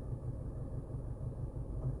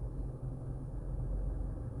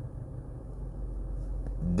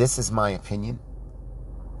 This is my opinion,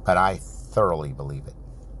 but I thoroughly believe it.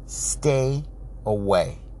 Stay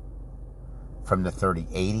away from the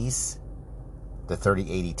 3080s, the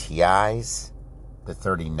 3080 Ti's, the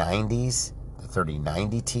 3090s, the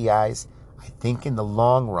 3090 Ti's. I think in the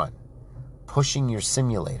long run, pushing your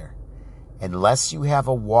simulator, unless you have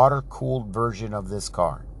a water-cooled version of this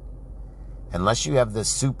card, unless you have the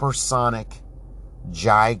supersonic,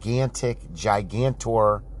 gigantor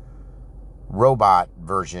robot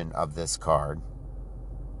version of this card,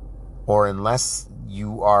 or unless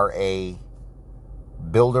you are a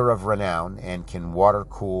builder of renown and can water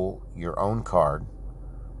cool your own card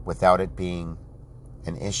without it being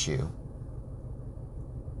an issue,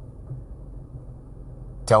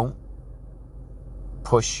 don't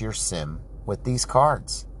push your sim with these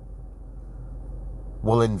cards.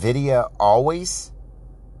 Will NVIDIA always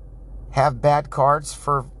have bad cards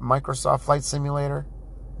for Microsoft Flight Simulator?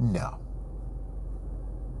 No.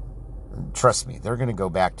 Trust me, they're going to go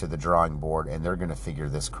back to the drawing board and they're going to figure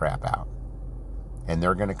this crap out. And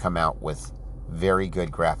they're going to come out with very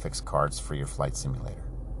good graphics cards for your Flight Simulator.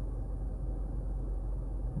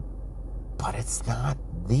 But it's not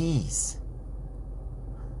these.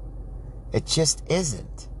 It just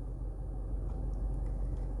isn't.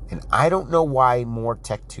 And I don't know why more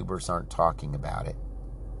tech tubers aren't talking about it.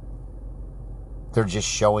 They're just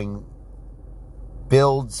showing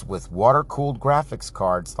builds with water-cooled graphics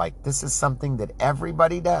cards like this is something that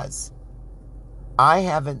everybody does. I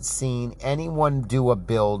haven't seen anyone do a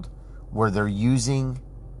build where they're using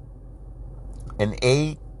an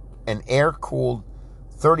air-cooled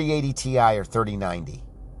 3080 Ti or 3090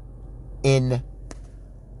 in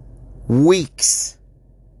weeks.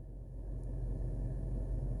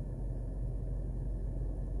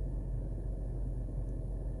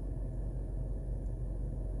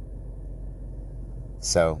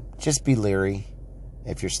 So just be leery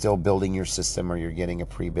if you're still building your system or you're getting a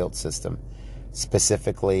pre-built system,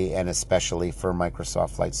 specifically and especially for Microsoft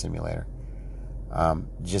Flight Simulator.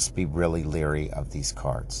 Just be really leery of these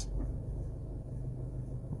cards.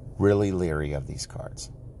 Really leery of these cards.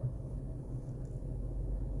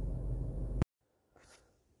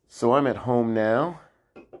 So I'm at home now,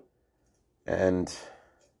 and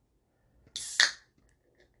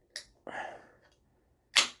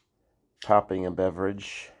popping a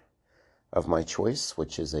beverage of my choice,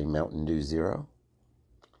 which is a Mountain Dew Zero.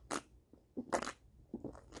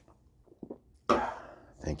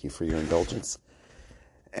 Thank you for your indulgence.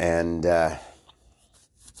 And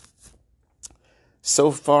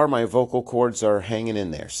so far my vocal cords are hanging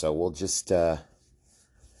in there, so we'll just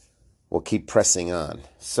we'll keep pressing on.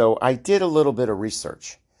 So I did a little bit of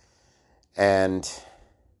research, and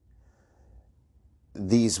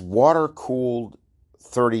these water-cooled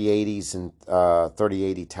 3080s and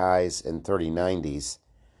 3080 Ti's and 3090s,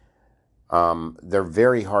 they're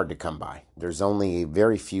very hard to come by. There's only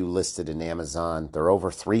very few listed in Amazon. They're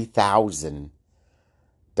over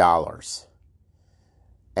 $3,000.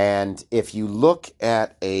 And if you look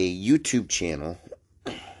at a YouTube channel,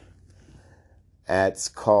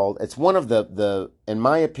 it's one of the in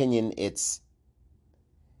my opinion, it's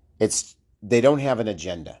they don't have an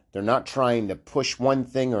agenda. They're not trying to push one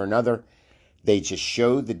thing or another. They just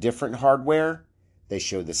show the different hardware. They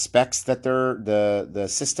show the specs that the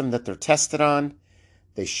system that they're tested on.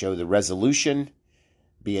 They show the resolution,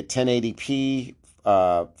 be it 1080p,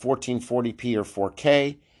 1440p, or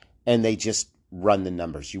 4K, and they just run the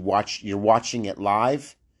numbers. You're watching it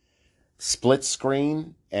live, split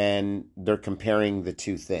screen, and they're comparing the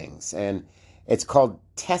two things. And it's called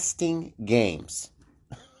testing games.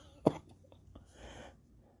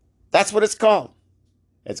 That's what it's called.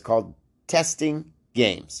 It's called testing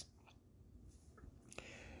games.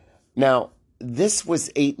 Now, this was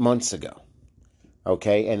 8 months ago,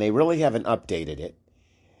 okay, and they really haven't updated it.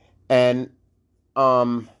 And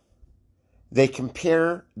They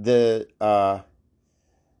compare the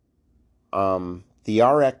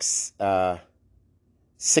RX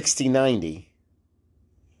 6090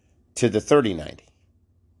 to the 3090,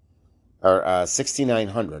 or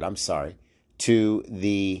 6900, I'm sorry, to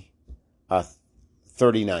the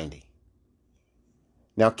 3090.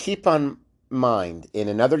 Now keep on mind, in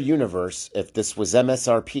another universe, if this was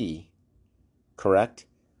MSRP, correct,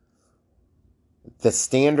 the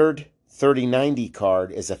standard 3090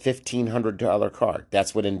 card is a $1,500 card.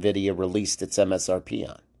 That's what NVIDIA released its MSRP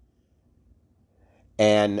on.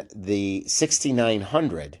 And the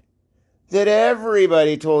 6900 that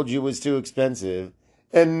everybody told you was too expensive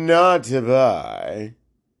and not to buy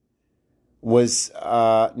was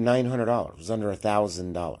 $900. It was under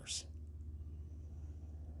 $1,000.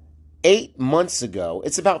 8 months ago,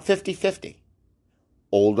 it's about 50-50.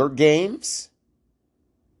 Older games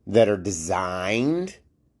that are designed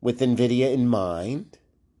with NVIDIA in mind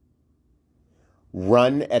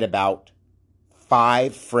run at about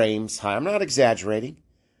 5 frames high. I'm not exaggerating.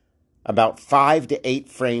 About 5 to 8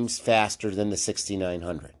 frames faster than the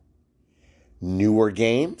 6900. Newer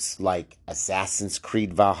games like Assassin's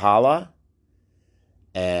Creed Valhalla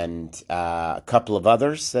and a couple of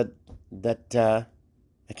others that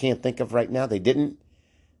I can't think of right now. They didn't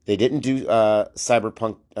do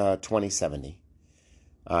Cyberpunk 2070.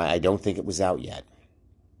 I don't think it was out yet.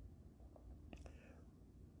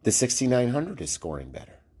 The 6900 is scoring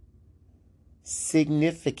better.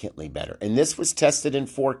 Significantly better. And this was tested in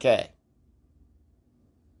 4K.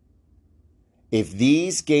 If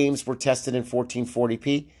these games were tested in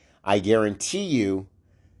 1440p, I guarantee you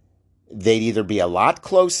they'd either be a lot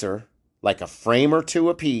closer, like a frame or two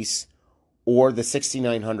apiece, or the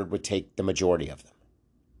 6900 would take the majority of them.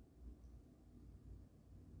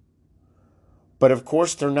 But of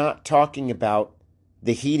course, they're not talking about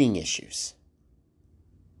the heating issues.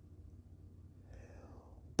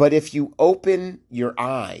 But if you open your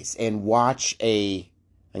eyes and watch I'm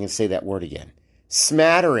going to say that word again,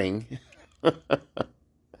 smattering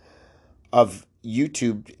of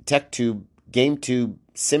YouTube, TechTube, GameTube,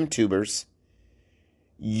 SimTubers,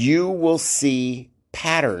 you will see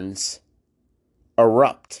patterns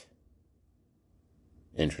erupt.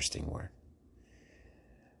 Interesting word.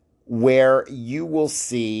 Where you will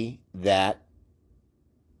see that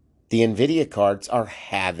the NVIDIA cards are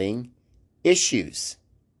having issues.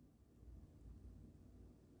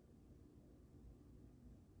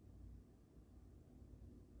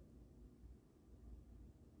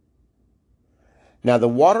 Now, the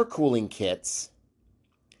water cooling kits,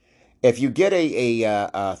 if you get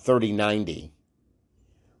a 3090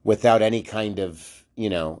 without any kind of,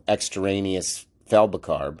 extraneous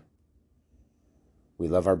Felbacarb, we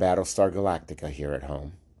love our Battlestar Galactica here at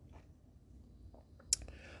home,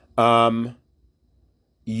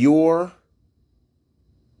 you're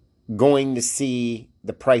going to see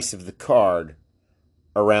the price of the card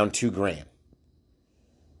around $2,000.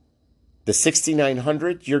 The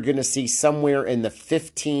 6900, you're going to see somewhere in the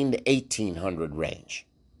 $1,500 to $1,800 range.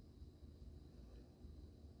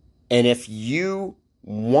 And if you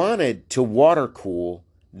wanted to water cool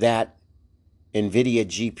that NVIDIA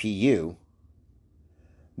GPU,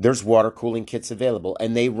 there's water cooling kits available,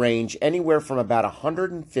 and they range anywhere from about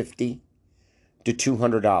 $150 to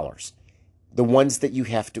 $200. The ones that you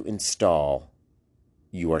have to install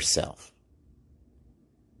yourself.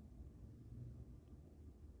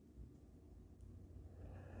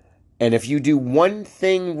 And if you do one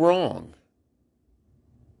thing wrong,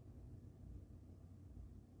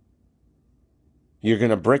 you're going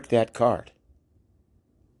to brick that card.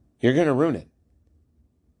 You're going to ruin it.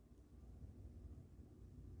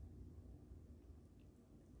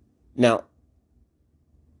 Now,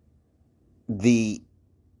 the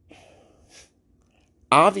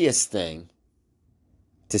obvious thing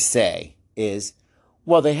to say is,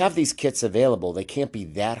 well, they have these kits available. They can't be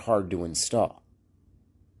that hard to install.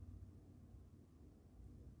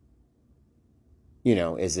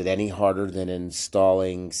 Is it any harder than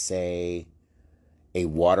installing, say, a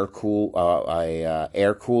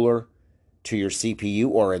air cooler to your CPU,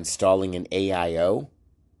 or installing an AIO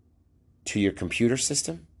to your computer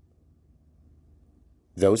system?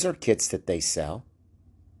 Those are kits that they sell.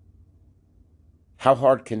 How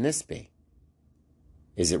hard can this be?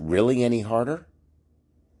 Is it really any harder?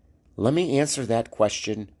 Let me answer that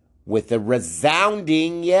question with a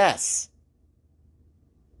resounding yes.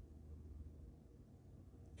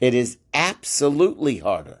 It is absolutely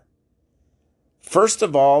harder. First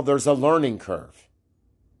of all, there's a learning curve.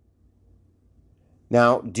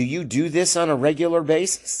 Now, do you do this on a regular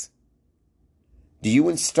basis? Do you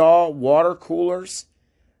install water coolers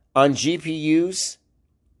on GPUs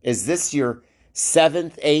Is this your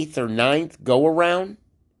 7th, 8th, or 9th go around?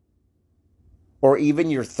 Or even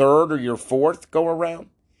your 3rd or your 4th go around?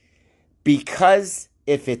 Because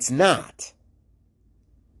if it's not,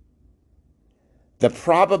 the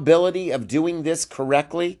probability of doing this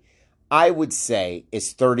correctly, I would say,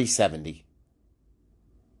 is 30-70.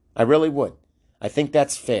 I really would. I think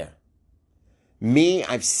that's fair. Me,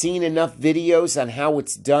 I've seen enough videos on how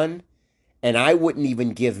it's done, and I wouldn't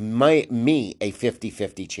even give me a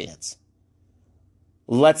 50-50 chance.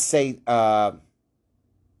 Let's say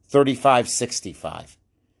 35-65,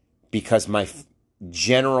 because my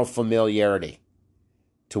general familiarity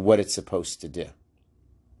to what it's supposed to do.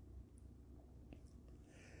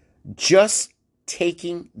 Just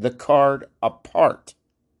taking the card apart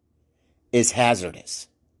is hazardous.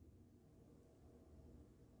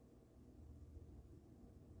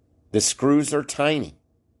 The screws are tiny.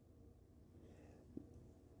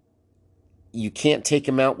 You can't take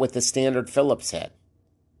them out with a standard Phillips head.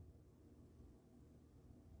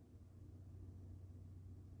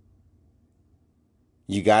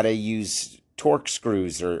 You got to use torque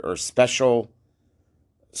screws or special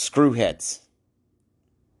screw heads.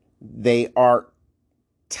 They are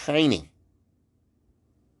tiny.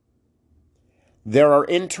 There are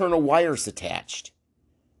internal wires attached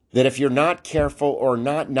that if you're not careful or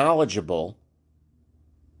not knowledgeable,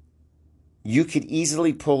 you could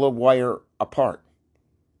easily pull a wire apart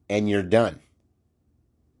and you're done.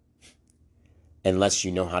 Unless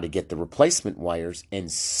you know how to get the replacement wires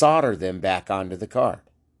and solder them back onto the card.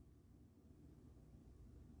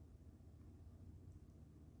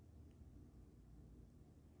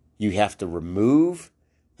 You have to remove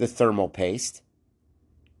the thermal paste.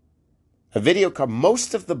 A video card,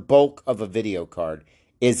 most of the bulk of a video card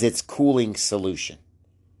is its cooling solution,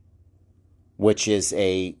 which is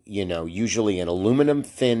usually an aluminum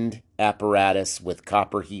finned apparatus with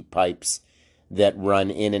copper heat pipes that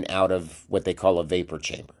run in and out of what they call a vapor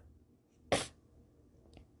chamber.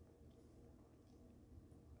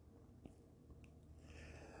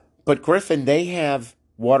 But Griffin, they have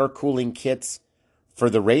water cooling kits for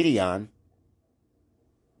the Radeon,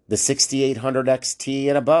 the 6800 XT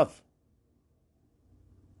and above.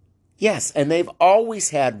 Yes, and they've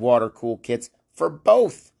always had water cool kits for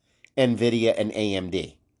both NVIDIA and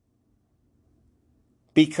AMD.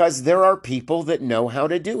 Because there are people that know how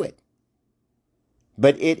to do it.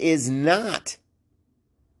 But it is not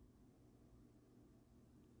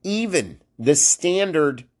even the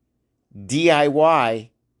standard DIY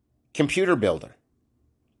computer builder.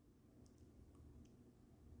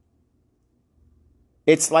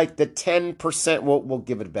 It's like the 10%, we'll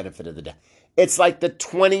give it a benefit of the doubt. It's like the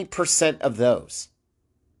 20% of those.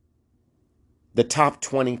 The top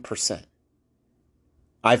 20%.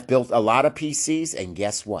 I've built a lot of PCs, and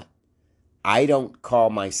guess what? I don't call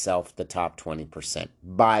myself the top 20%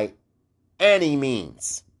 by any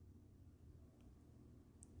means.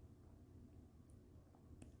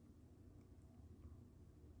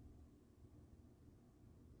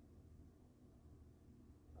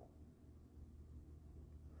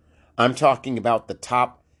 I'm talking about the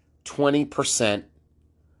top 20%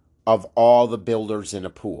 of all the builders in a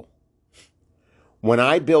pool. When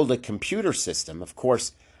I build a computer system, of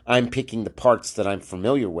course, I'm picking the parts that I'm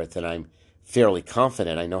familiar with and I'm fairly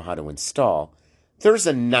confident I know how to install. There's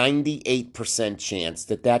a 98% chance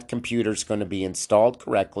that that computer is going to be installed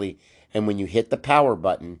correctly, and when you hit the power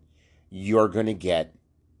button, you're going to get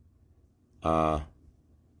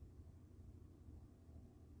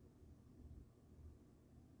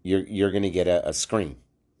you're going to get a screen,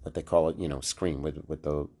 what they call it, screen with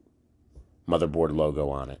the motherboard logo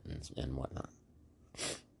on it and whatnot.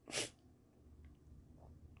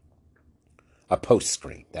 A post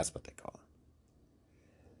screen, that's what they call it.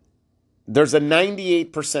 There's a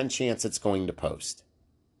 98% chance it's going to post.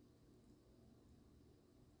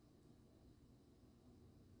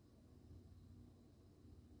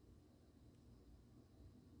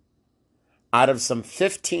 Out of some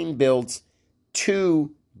 15 builds,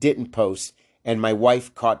 2 didn't post, and my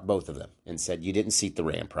wife caught both of them and said, you didn't seat the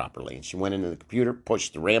RAM properly. And she went into the computer,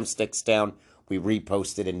 pushed the RAM sticks down, we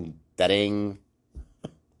reposted, and da-ding,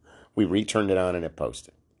 we returned it on and it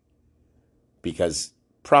posted. Because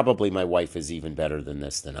probably my wife is even better than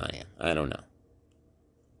this than I am. I don't know.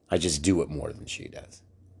 I just do it more than she does.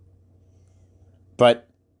 But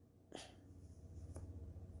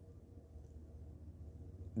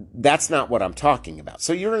that's not what I'm talking about.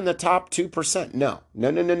 So you're in the top 2%. No.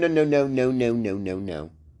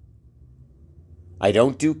 I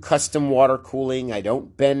don't do custom water cooling. I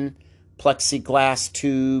don't bend plexiglass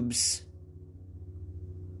tubes.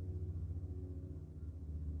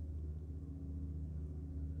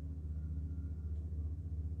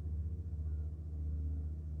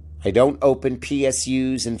 I don't open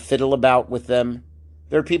PSUs and fiddle about with them.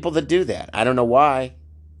 There are people that do that. I don't know why.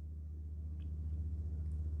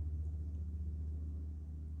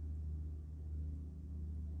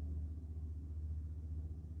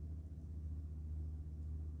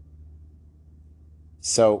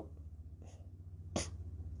 So,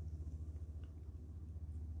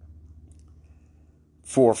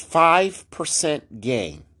 for 5%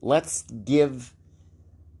 gain, let's give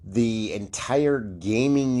the entire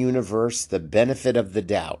gaming universe the benefit of the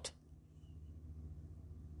doubt.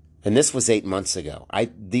 And this was 8 months ago.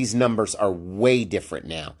 These numbers are way different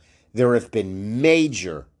now. There have been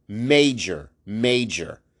major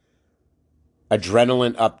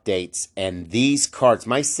adrenaline updates, and these cards,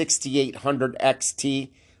 my 6800 XT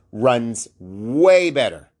runs way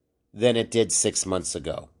better than it did 6 months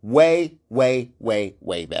ago. Way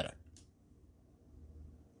better.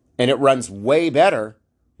 And it runs way better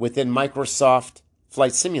within Microsoft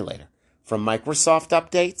Flight Simulator from Microsoft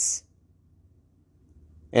updates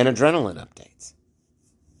and adrenaline updates.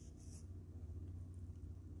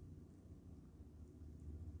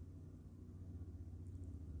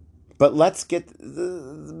 But let's get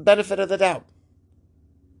the benefit of the doubt.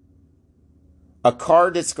 A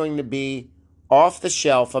card that's going to be off the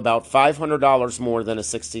shelf about $500 more than a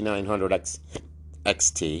 6900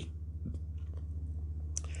 XT.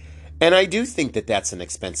 And I do think that that's an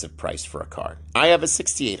expensive price for a card. I have a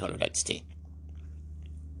 6800 XT.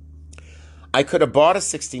 I could have bought a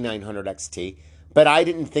 6900 XT, but I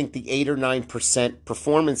didn't think the 8 or 9%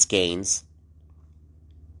 performance gains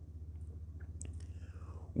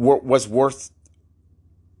was worth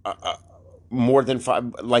more than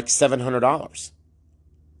 $700.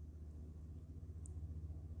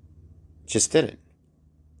 Just didn't.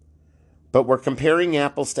 But we're comparing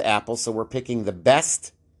apples to apples, so we're picking the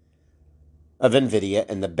best of NVIDIA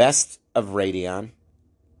and the best of Radeon,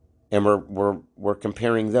 and we're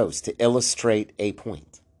comparing those to illustrate a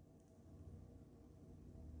point.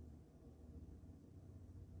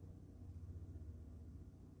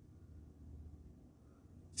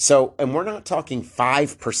 So, and we're not talking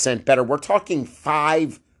 5% better. We're talking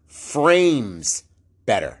 5 frames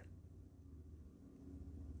better.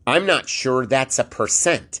 I'm not sure that's a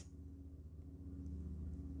percent.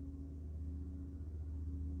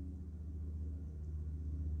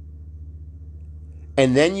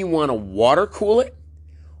 And then you want to water cool it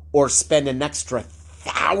or spend an extra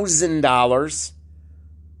 $1,000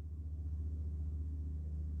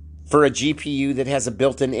 for a GPU that has a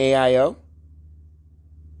built-in AIO?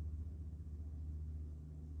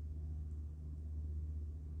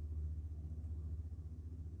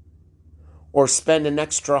 Or spend an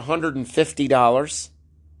extra $150.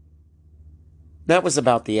 That was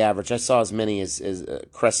about the average. I saw as many as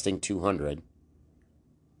cresting 200.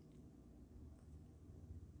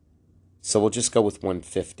 So we'll just go with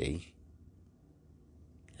 150,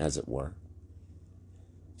 as it were.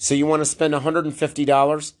 So you want to spend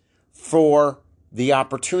 $150 for the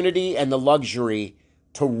opportunity and the luxury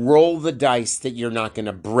to roll the dice that you're not going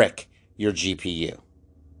to brick your GPU.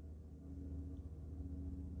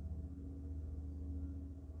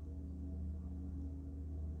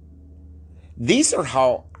 These are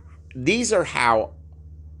how,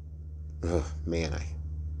 oh man,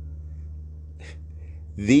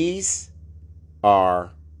 these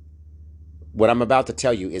are, what I'm about to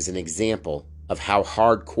tell you is an example of how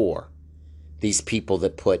hardcore these people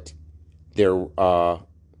that put their,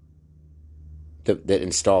 that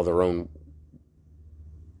install their own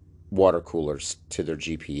water coolers to their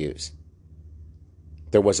GPUs.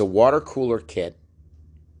 There was a water cooler kit.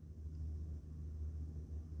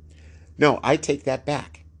 No, I take that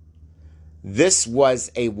back. This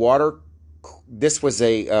was a water-cooled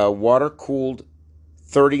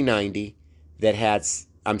 3090 that had,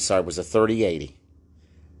 I'm sorry, it was a 3080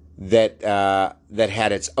 that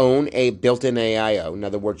had its own built-in AIO. In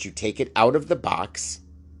other words, you take it out of the box,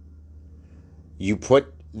 you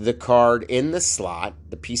put the card in the slot,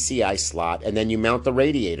 the PCI slot, and then you mount the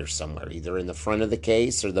radiator somewhere, either in the front of the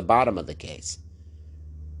case or the bottom of the case.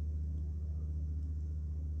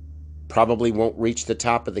 Probably won't reach the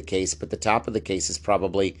top of the case, but the top of the case is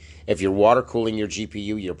probably, if you're water cooling your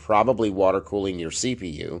GPU, you're probably water cooling your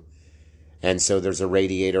CPU. And so there's a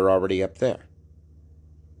radiator already up there.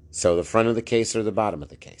 So the front of the case or the bottom of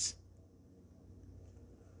the case.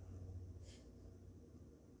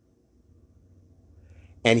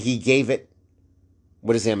 And he gave it,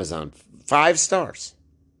 what is Amazon? 5 stars.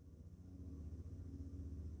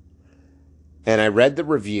 And I read the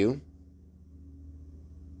review.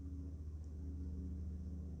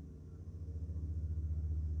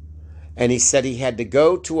 And he said he had to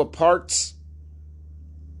go to a parts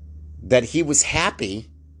that he was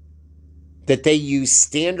happy that they used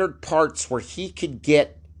standard parts where he could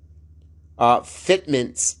get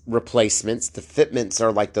fitments replacements. The fitments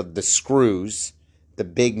are like the screws, the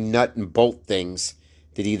big nut and bolt things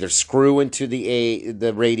that either screw into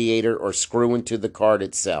the radiator or screw into the card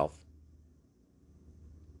itself.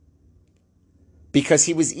 Because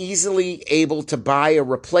he was easily able to buy a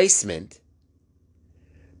replacement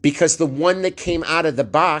because the one that came out of the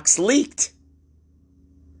box leaked.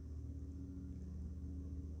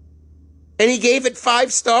 And he gave it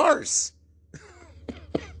 5 stars.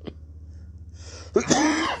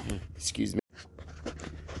 Excuse me.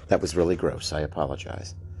 That was really gross. I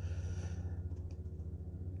apologize.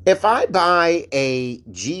 If I buy a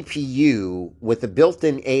GPU with a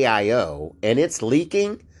built-in AIO and it's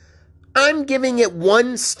leaking, I'm giving it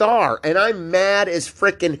 1 star and I'm mad as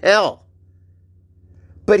frickin' hell.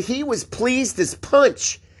 But he was pleased as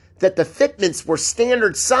punch that the fitments were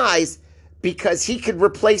standard size because he could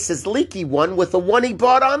replace his leaky one with the one he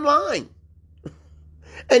bought online.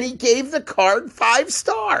 And he gave the card 5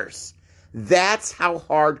 stars. That's how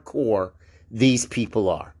hardcore these people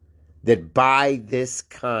are that buy this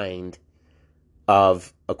kind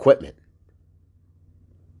of equipment.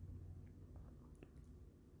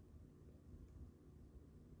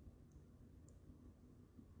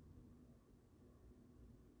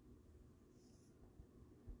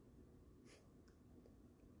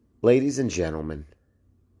 Ladies and gentlemen,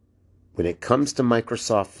 when it comes to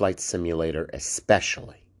Microsoft Flight Simulator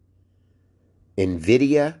especially,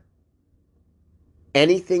 NVIDIA,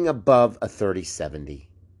 anything above a 3070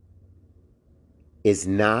 is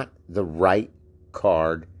not the right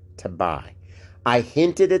card to buy. I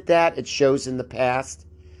hinted at that at shows in the past.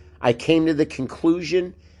 I came to the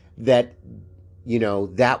conclusion that,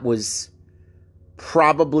 that was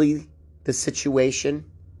probably the situation,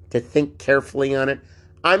 to think carefully on it.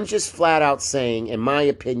 I'm just flat out saying, in my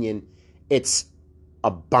opinion, it's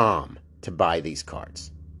a bomb to buy these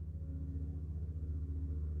cards.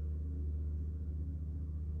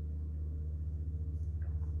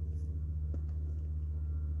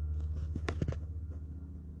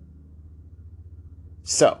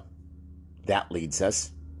 So, that leads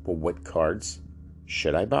us, well, what cards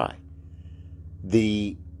should I buy?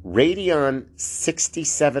 The Radeon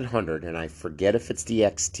 6700, and I forget if it's the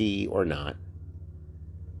XT or not,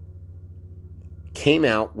 came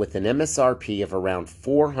out with an MSRP of around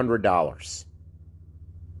 $400.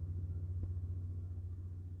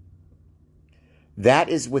 That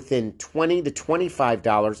is within $20 to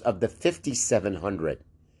 $25 of the 5700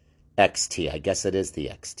 XT. I guess it is the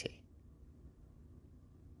XT.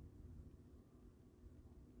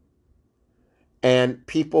 And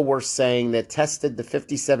people were saying that tested the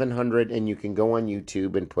 5700, and you can go on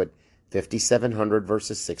YouTube and put 5700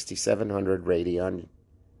 versus 6700 Radeon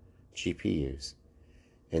GPUs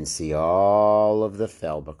and see all of the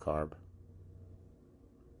Felbacarb.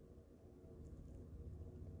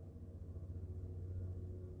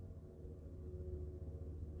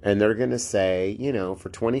 And they're going to say, for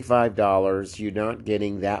 $25, you're not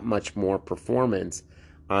getting that much more performance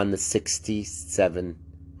on the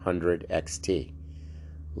 6700 XT.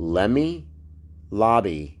 Let me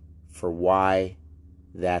lobby for why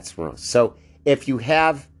that's wrong. So if you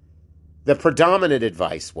have, the predominant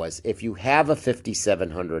advice was, if you have a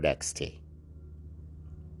 5700 XT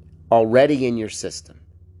already in your system,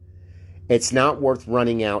 it's not worth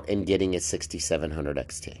running out and getting a 6700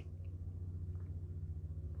 XT.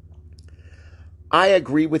 I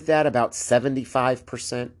agree with that about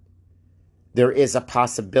 75%. There is a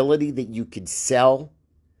possibility that you could sell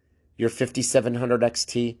your 5700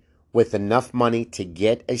 XT with enough money to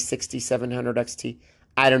get a 6700 XT.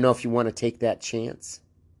 I don't know if you want to take that chance.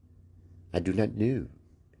 I do not know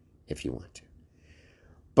if you want to.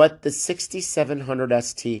 But the 6700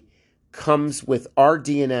 ST comes with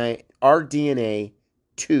RDNA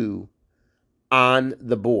 2 on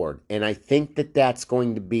the board. And I think that that's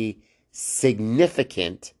going to be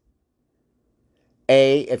significant,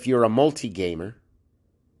 A, if you're a multi-gamer,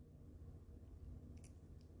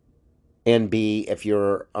 and B, if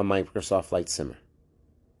you're a Microsoft Flight Simmer.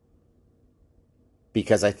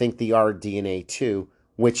 Because I think the RDNA 2,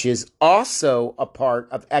 which is also a part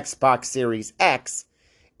of Xbox Series X,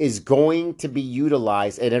 is going to be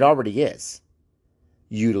utilized, and it already is,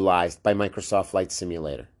 utilized by Microsoft Flight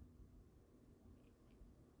Simulator.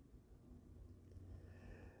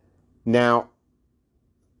 Now,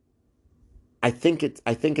 I think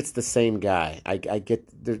it's the same guy. I get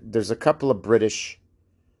there's a couple of British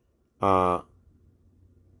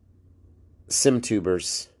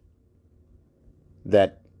SimTubers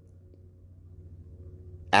that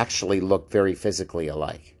actually look very physically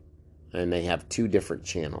alike. and they have two different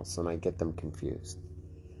channels, and I get them confused.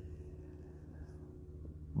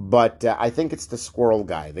 But I think it's the squirrel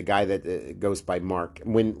guy, the guy that goes by Mark.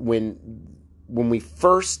 When we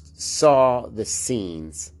first saw the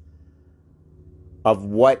scenes of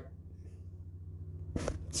what,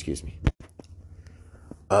 excuse me,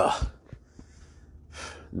 the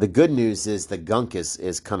good news is the gunk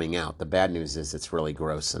is coming out. The bad news is it's really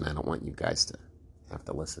gross, and I don't want you guys to have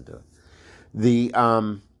to listen to it.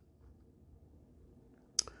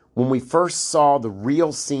 When we first saw the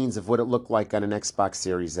real scenes of what it looked like on an Xbox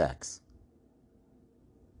Series X,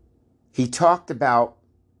 he talked about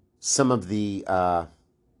some of the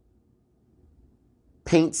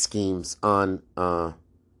paint schemes on the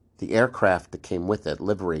aircraft that came with it,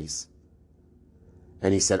 liveries.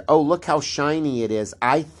 And he said, oh, look how shiny it is.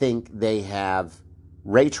 I think they have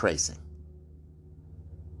ray tracing.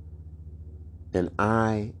 And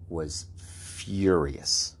I was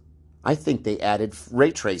furious. I think they added ray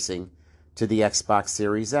tracing to the Xbox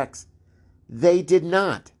Series X. They did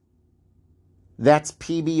not. That's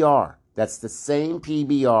PBR. That's the same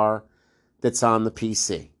PBR that's on the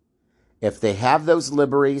PC. If they have those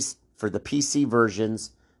liveries for the PC versions,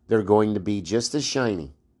 they're going to be just as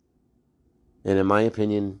shiny. And in my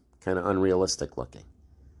opinion, kind of unrealistic looking.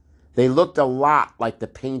 They looked a lot like the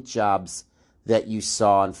paint jobs that you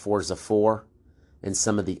saw in Forza 4 and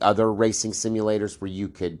some of the other racing simulators where you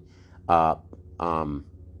could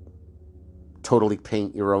totally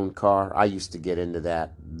paint your own car. I used to get into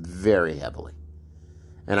that very heavily.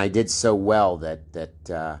 And I did so well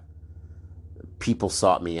that people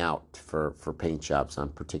sought me out for paint jobs on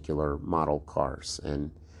particular model cars.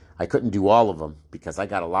 And I couldn't do all of them because I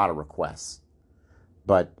got a lot of requests.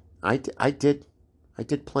 But I did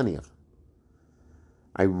plenty of them.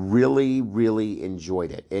 I really, really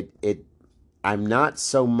enjoyed it. I'm not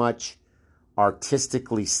so much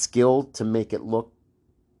artistically skilled to make it look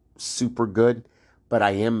super good, but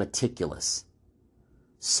I am meticulous.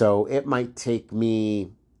 So it might take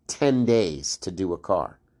me 10 days to do a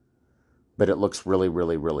car, but it looks really,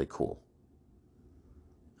 really, really cool.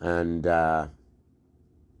 And I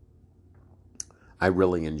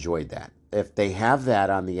really enjoyed that. If they have that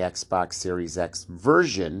on the Xbox Series X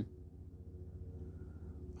version,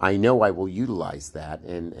 I know I will utilize that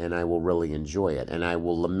and I will really enjoy it. And I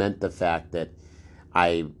will lament the fact that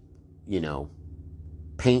I,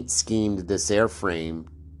 paint schemed this airframe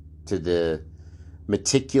to the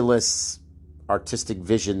meticulous artistic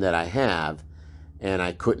vision that I have, and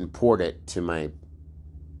I couldn't port it to my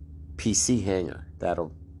PC hangar.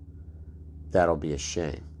 That'll be a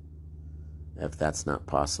shame if that's not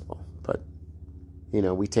possible. But,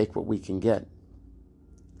 we take what we can get.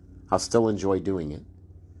 I'll still enjoy doing it.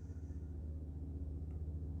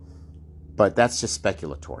 But that's just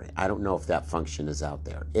speculatory. I don't know if that function is out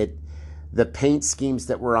there. The paint schemes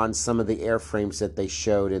that were on some of the airframes that they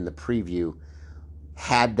showed in the preview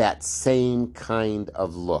had that same kind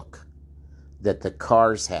of look that the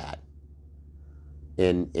cars had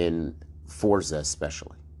in Forza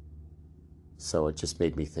especially. So it just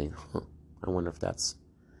made me think, I wonder if that's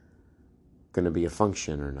going to be a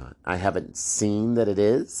function or not. I haven't seen that it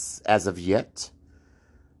is as of yet,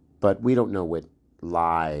 but we don't know what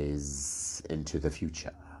lies into the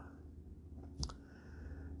future.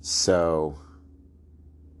 So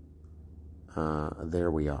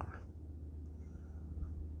there we are.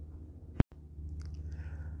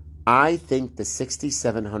 I think the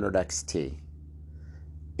 6700 XT,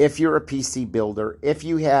 if you're a PC builder, if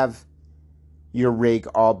you have your rig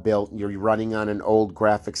all built, you're running on an old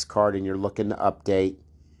graphics card and you're looking to update,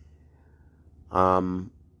 and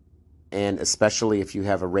especially if you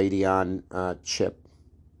have a Radeon chip,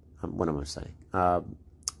 what am I saying?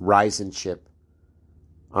 Ryzen chip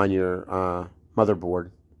on your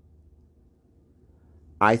motherboard,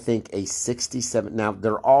 I think a 67, now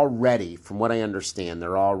they're already, from what I understand,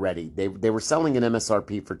 they were selling an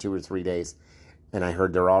MSRP for 2 or 3 days, and I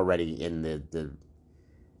heard they're already in the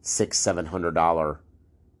 $600-700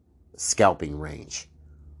 scalping range.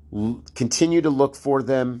 Continue to look for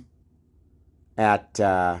them at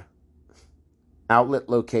outlet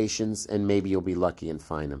locations, and maybe you'll be lucky and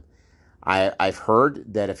find them. I've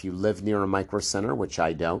heard that if you live near a Micro Center, which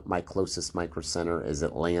I don't, my closest Micro Center is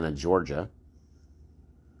Atlanta, Georgia,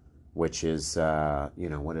 which is,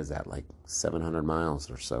 what is that, like 700 miles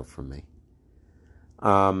or so from me,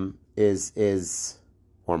 or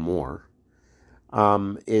more,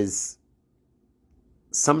 is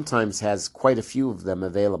sometimes has quite a few of them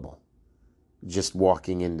available just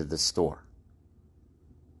walking into the store.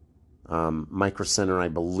 Micro Center, I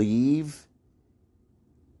believe,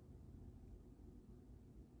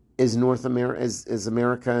 is North America is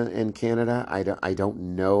America and Canada? I don't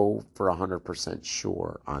know for 100%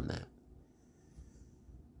 sure on that.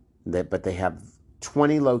 But they have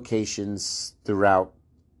 20 locations throughout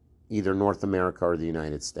either North America or the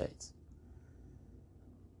United States.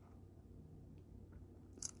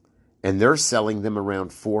 And they're selling them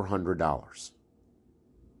around $400.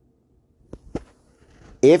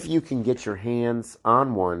 If you can get your hands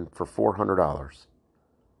on one for $400,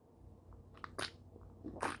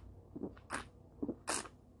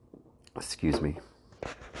 excuse me,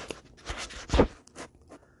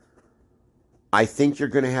 I think you're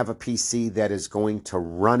going to have a PC that is going to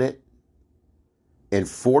run it in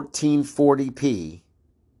 1440p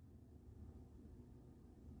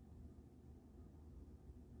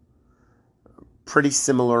pretty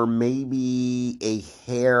similar, maybe a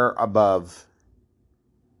hair above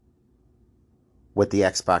what the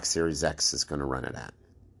Xbox Series X is going to run it at.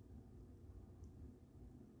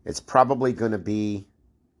 It's probably going to be,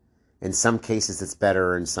 in some cases it's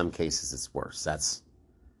better, in some cases it's worse. That's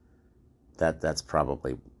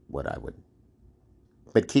probably what I would.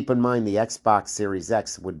 But keep in mind the Xbox Series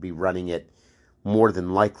X would be running it more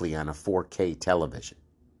than likely on a 4K television.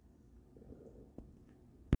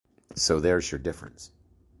 So there's your difference.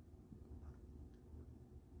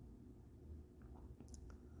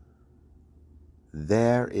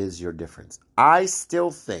 There is your difference. I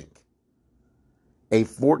still think a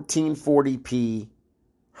 1440p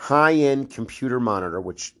high-end computer monitor,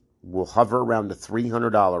 which will hover around the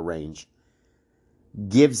 $300 range,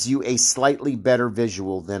 gives you a slightly better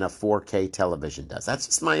visual than a 4K television does. That's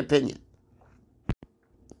just my opinion.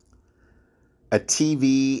 A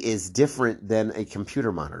TV is different than a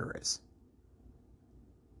computer monitor is.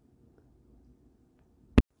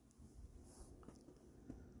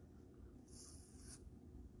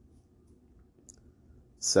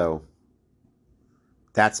 So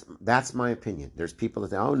that's my opinion. There's people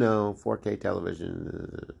that say, oh no, 4K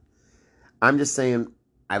television. I'm just saying,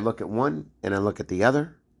 I look at one and I look at the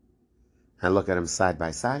other. I look at them side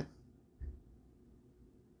by side.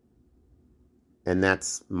 And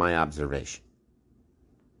that's my observation.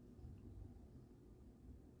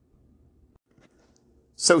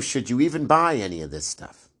 So should you even buy any of this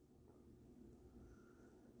stuff?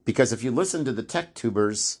 Because if you listen to the tech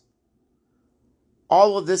tubers,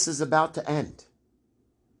 all of this is about to end.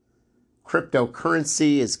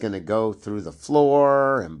 Cryptocurrency is going to go through the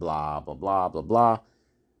floor and blah, blah, blah, blah, blah.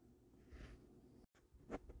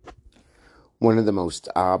 One of the most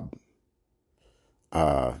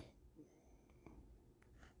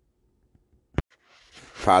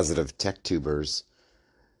positive tech tubers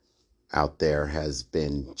out there has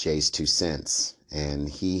been Jay's 2 Cents. And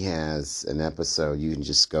he has an episode, you can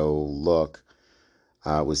just go look,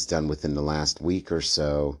 it was done within the last week or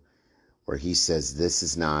so, where he says this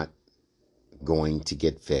is not going to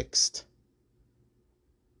get fixed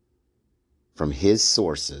from his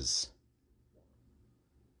sources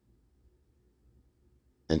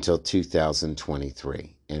until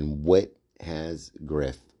 2023. And what has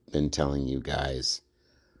Griff been telling you guys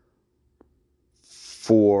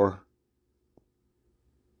for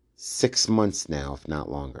 6 months now, if not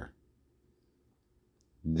longer?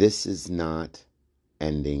 This is not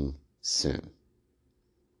ending soon.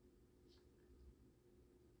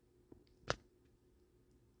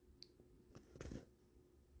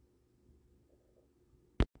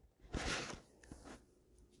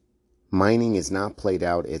 Mining has not played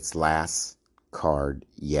out its last card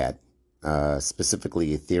yet,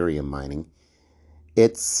 specifically Ethereum mining.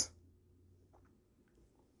 It's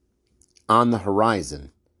on the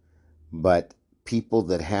horizon, but people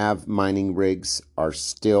that have mining rigs are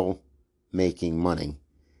still making money,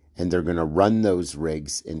 and they're going to run those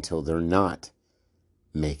rigs until they're not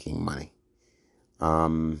making money.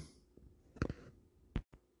 The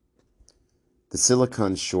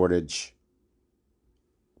silicon shortage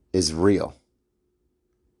is real,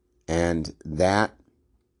 and that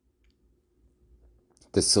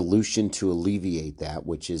the solution to alleviate that,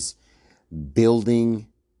 which is building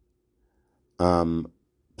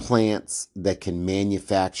plants that can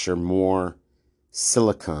manufacture more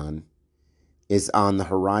silicon, is on the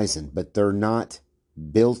horizon, but they're not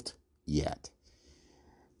built yet.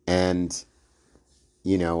 And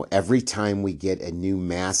you know, every time we get a new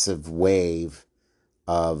massive wave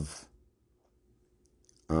of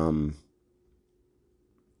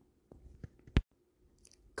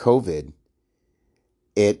COVID,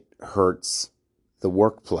 it hurts the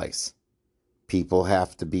workplace. People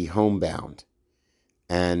have to be homebound.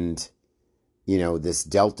 And, you know, this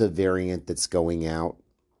Delta variant that's going out,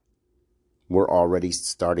 we're already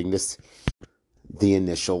starting to see the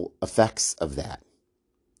initial effects of that.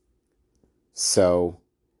 So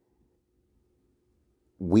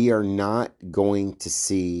we are not going to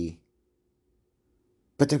see,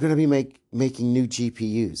 but they're going to be making new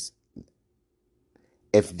GPUs.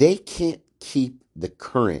 If they can't keep the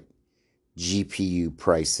current GPU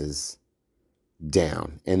prices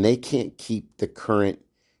down, and they can't keep the current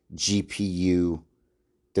GPU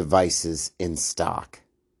devices in stock,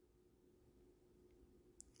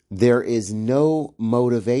 there is no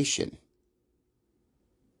motivation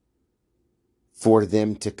for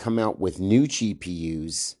them to come out with new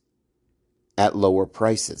GPUs at lower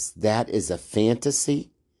prices. That is a fantasy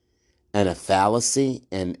and a fallacy,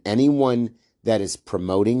 and anyone that is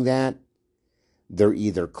promoting that, they're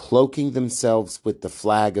either cloaking themselves with the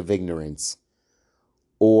flag of ignorance,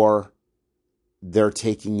 or they're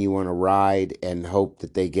taking you on a ride and hope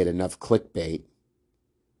that they get enough clickbait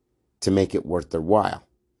to make it worth their while.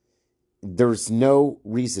 There's no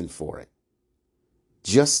reason for it.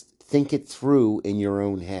 Just think it through in your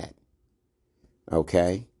own head.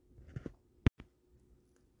 Okay?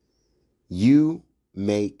 You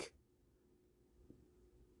make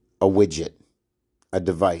a widget, a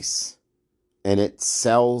device, and it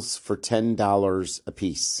sells for $10 a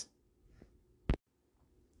piece.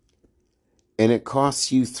 And it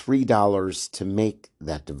costs you $3 to make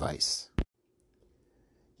that device.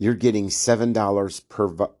 You're getting $7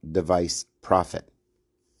 per device profit.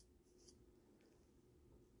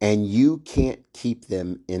 And you can't keep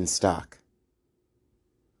them in stock.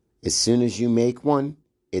 As soon as you make one,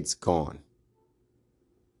 it's gone.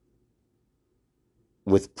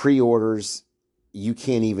 With pre-orders, you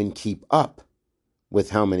can't even keep up with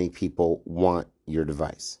how many people want your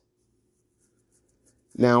device.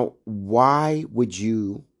 Now, why would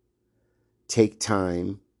you take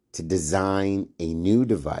time to design a new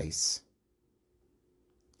device,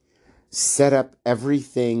 set up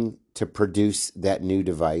everything to produce that new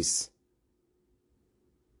device,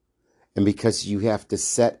 and because you have to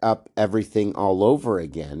set up everything all over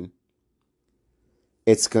again,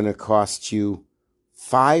 it's going to cost you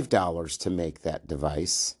 $5 to make that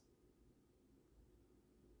device,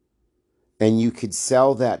 and you could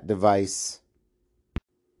sell that device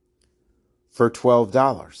for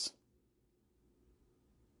 $12.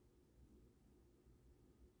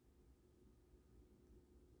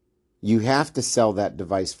 You have to sell that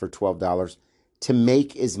device for $12 to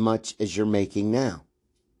make as much as you're making now.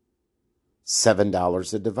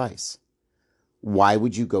 $7 a device. Why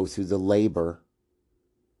would you go through the labor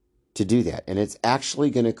to do that? And it's actually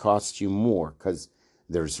going to cost you more because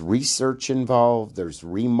there's research involved, there's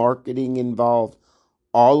remarketing involved,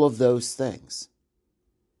 all of those things.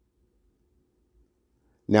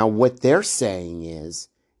 Now, what they're saying is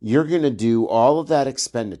you're going to do all of that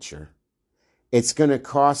expenditure. It's going to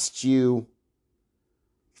cost you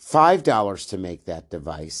 $5 to make that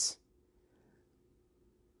device,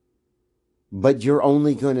 but you're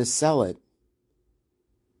only going to sell it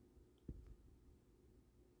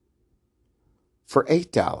for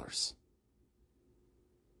 $8.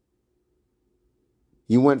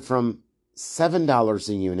 You went from $7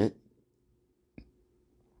 a unit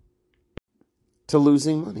to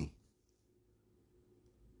losing money.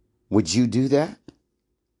 Would you do that?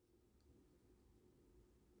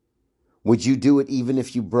 Would you do it even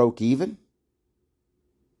if you broke even?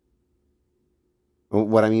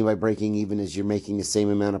 What I mean by breaking even is you're making the same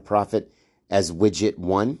amount of profit as widget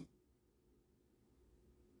one.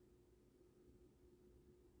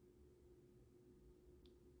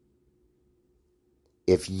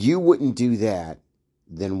 If you wouldn't do that,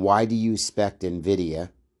 then why do you expect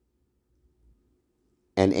NVIDIA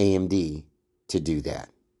and AMD to do that?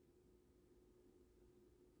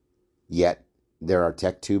 Yet, there are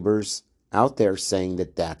tech tubers out there saying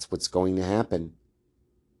that that's what's going to happen.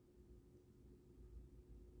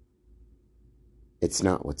 It's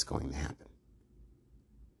not what's going to happen.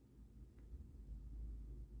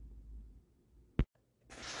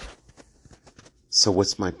 So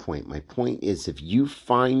what's my point? My point is if you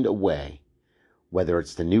find a way, whether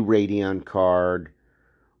it's the new Radeon card,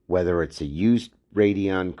 whether it's a used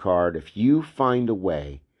Radeon card, if you find a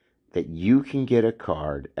way that you can get a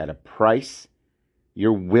card at a price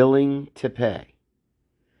you're willing to pay.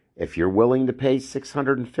 If you're willing to pay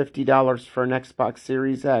 $650 for an Xbox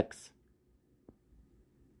Series X,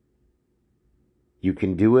 you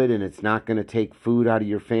can do it and it's not going to take food out of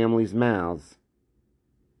your family's mouths.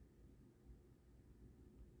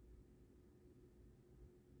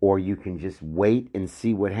 Or you can just wait and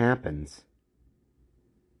see what happens.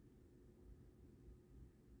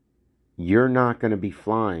 You're not going to be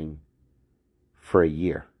flying for a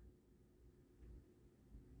year.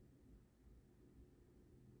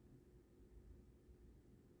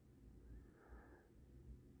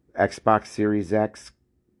 Xbox Series X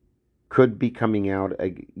could be coming out,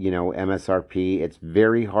 MSRP. It's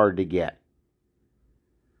very hard to get.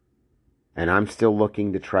 And I'm still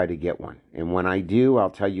looking to try to get one. And when I do, I'll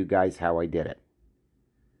tell you guys how I did it.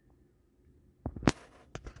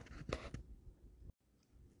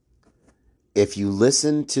 If you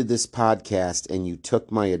listen to this podcast and you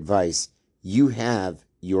took my advice, you have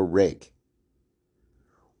your rig.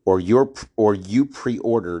 Or you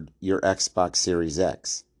pre-ordered your Xbox Series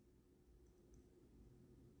X.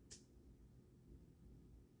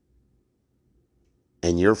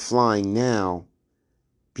 And you're flying now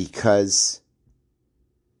because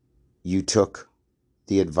you took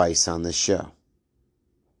the advice on this show.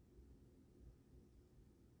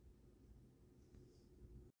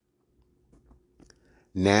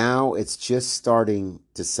 Now it's just starting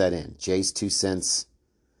to set in. Jay's 2 Cents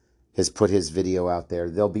has put his video out there.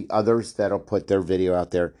 There'll be others that'll put their video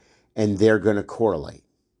out there, and they're going to correlate.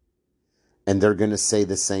 And they're going to say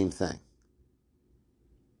the same thing.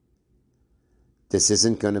 This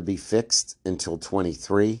isn't going to be fixed until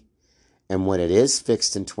 23. And when it is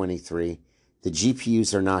fixed in 23, the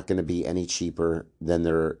GPUs are not going to be any cheaper than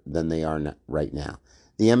they are right now.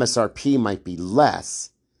 The MSRP might be less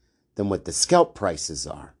than what the scalp prices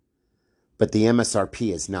are, but the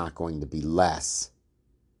MSRP is not going to be less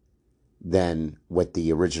than what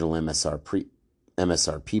the original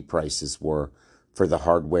MSRP prices were for the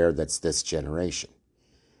hardware that's this generation.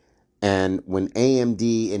 And when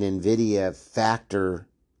AMD and NVIDIA factor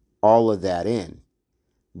all of that in,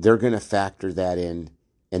 they're going to factor that in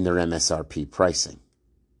their MSRP pricing.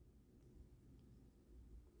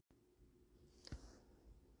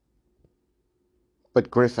 But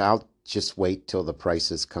Griff, I'll just wait till the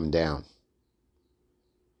prices come down.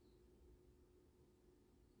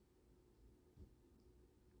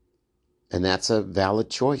 And that's a valid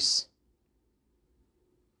choice.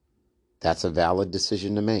 That's a valid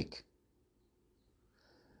decision to make.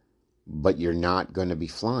 But you're not going to be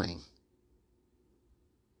flying.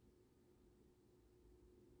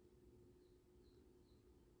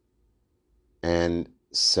 And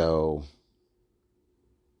so,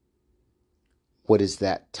 what is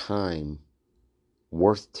that time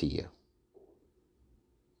worth to you?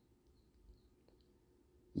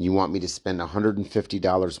 You want me to spend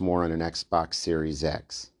 $150 more on an Xbox Series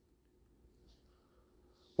X?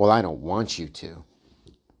 Well, I don't want you to.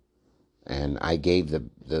 And I gave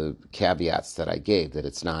the caveats that I gave, that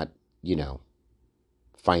it's not,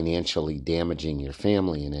 financially damaging your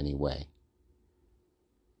family in any way.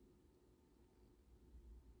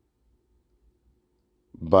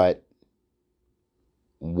 But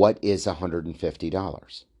what is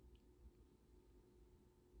 $150?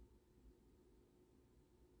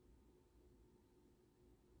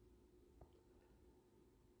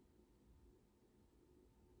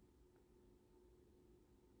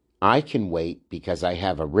 I can wait because I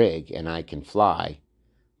have a rig and I can fly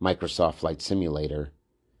Microsoft Flight Simulator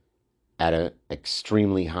at an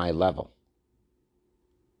extremely high level.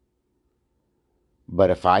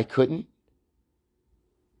 But if I couldn't,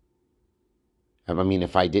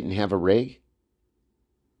 if I didn't have a rig,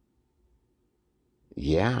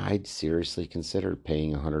 yeah, I'd seriously consider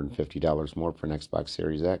paying $150 more for an Xbox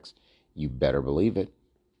Series X. You better believe it.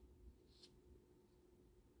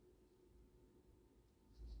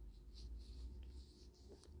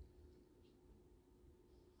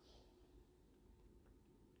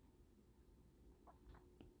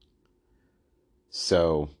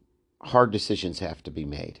 So, hard decisions have to be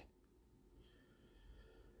made.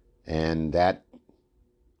 And that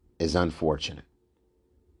is unfortunate.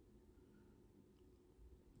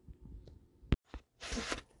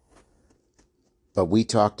 But we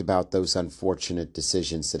talked about those unfortunate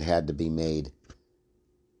decisions that had to be made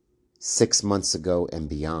 6 months ago and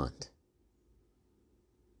beyond.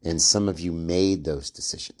 And some of you made those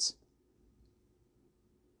decisions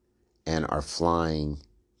and are flying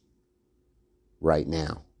right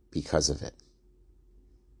now because of it.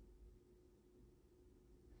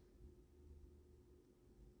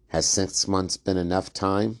 Has 6 months been enough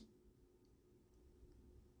time?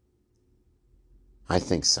 I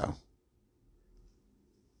think so.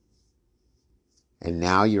 And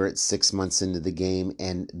now you're at 6 months into the game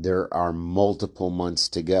and there are multiple months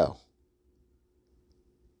to go.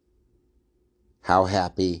 How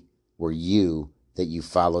happy were you that you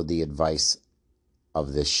followed the advice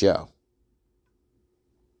of this show?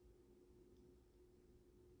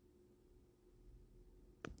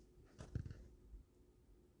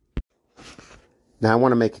 Now I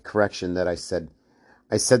want to make a correction that I said.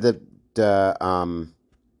 I said that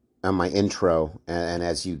on my intro, and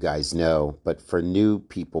as you guys know, but for new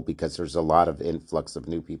people, because there's a lot of influx of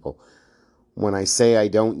new people, when I say I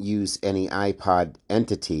don't use any iPod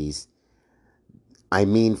entities, I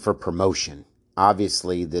mean for promotion.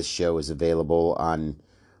 Obviously, this show is available on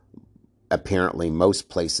apparently most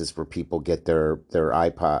places where people get their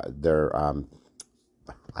iPods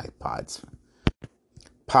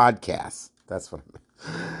podcasts. That's what I mean.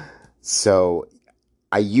 So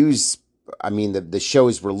I use. I mean, the show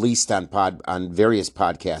is released on various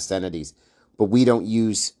podcast entities, but we don't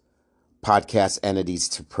use podcast entities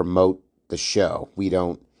to promote the show. We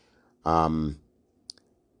don't.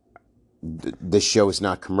 This show is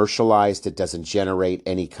not commercialized. It doesn't generate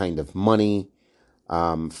any kind of money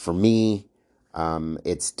for me.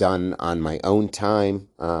 It's done on my own time,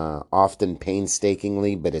 often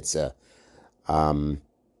painstakingly, but I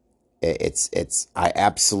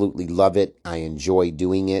absolutely love it. I enjoy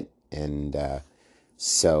doing it, and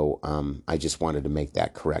so I just wanted to make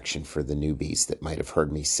that correction for the newbies that might have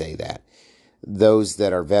heard me say that. Those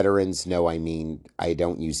that are veterans know I mean I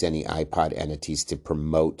don't use any iPod entities to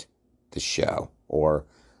promote the show, or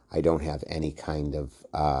I don't have any kind of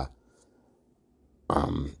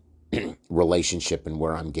relationship in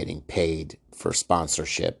where I'm getting paid for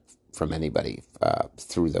sponsorship from anybody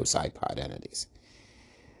through those iPod entities.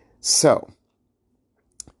 So,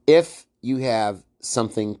 if you have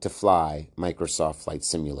something to fly Microsoft Flight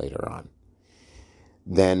Simulator on,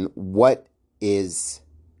 then what is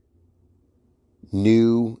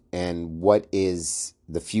new and what is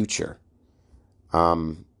the future?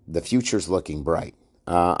 The future's looking bright.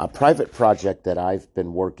 A private project that I've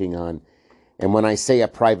been working on, and when I say a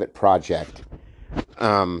private project,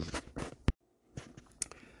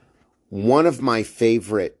 one of my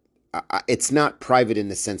favorite, it's not private in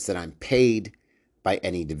the sense that I'm paid by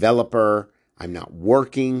any developer. I'm not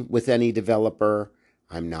working with any developer.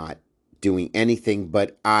 I'm not doing anything,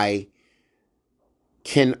 but I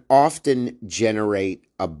can often generate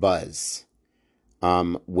a buzz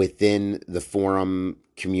within the forum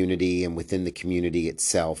community and within the community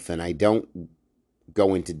itself. And I don't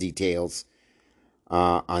go into details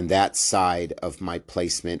on that side of my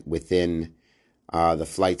placement within the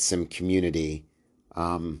flight sim community.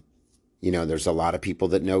 There's a lot of people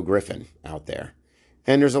that know Griffin out there,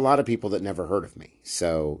 and there's a lot of people that never heard of me.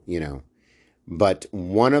 So, but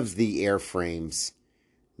one of the airframes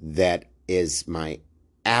that is my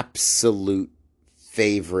absolute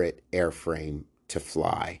favorite airframe to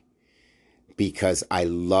fly, because I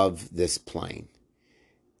love this plane,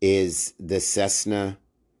 is the Cessna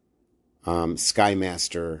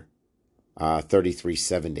Skymaster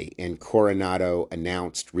 3370. And Coronado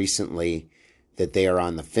announced recently that they are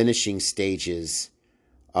on the finishing stages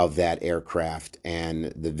of that aircraft, and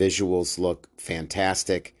the visuals look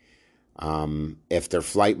fantastic. If their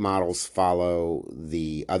flight models follow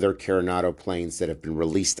the other Coronado planes that have been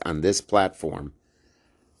released on this platform,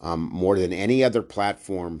 more than any other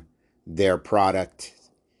platform, their product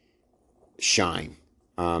shine.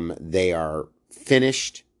 They are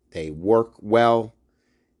finished, they work well,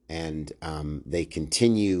 and they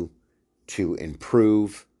continue to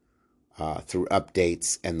improve through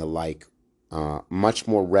updates and the like much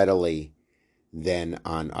more readily than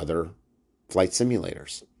on other flight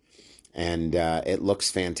simulators. And it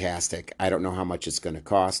looks fantastic. I don't know how much it's going to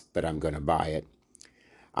cost, but I'm going to buy it.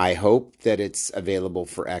 I hope that it's available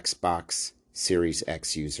for Xbox Series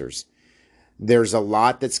X users. There's a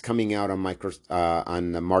lot that's coming out on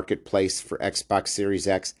the marketplace for Xbox Series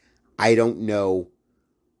X. I don't know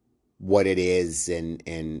what it is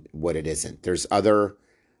and what it isn't. There's other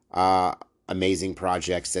amazing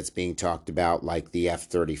projects that's being talked about, like the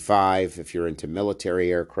F-35, if you're into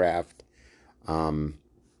military aircraft. And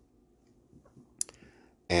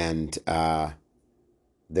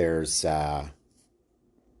there's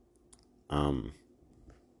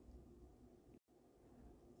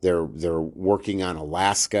they're working on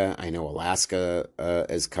Alaska. I know Alaska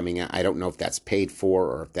is coming out. I don't know if that's paid for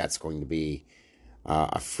or if that's going to be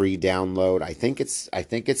a free download. I think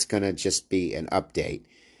it's going to just be an update.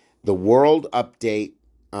 The world update,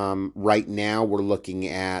 right now we're looking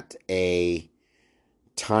at a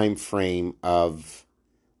time frame of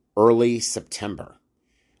early September.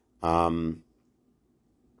 I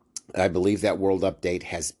believe that world update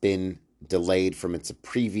has been delayed from its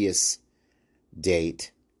previous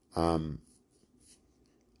date. Anytime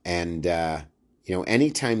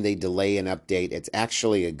they delay an update, it's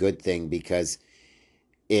actually a good thing, because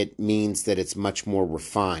it means that it's much more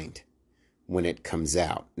refined when it comes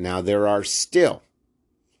out. Now, there are still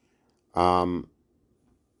some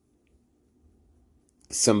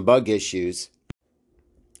bug issues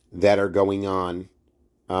that are going on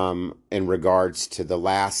in regards to the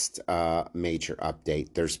last major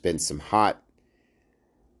update. There's been some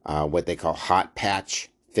what they call hot patch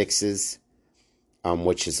fixes,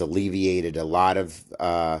 which has alleviated a lot of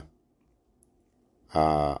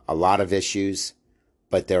issues,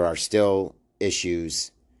 but there are still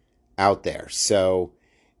issues out there. So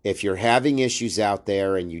if you're having issues out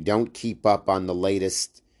there and you don't keep up on the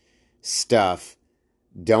latest stuff,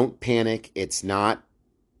 don't panic. It's not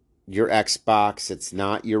your Xbox. It's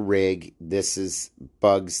not your rig. This is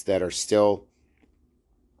bugs that are still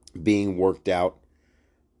being worked out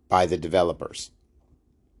by the developers.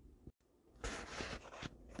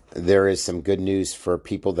 There is some good news for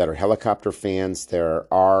people that are helicopter fans. There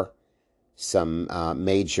are some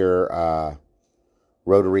major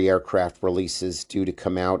rotary aircraft releases due to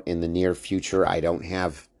come out in the near future. I don't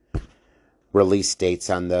have release dates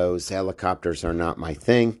on those. Helicopters are not my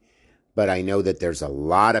thing, but I know that there's a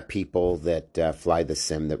lot of people that fly the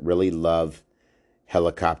sim that really love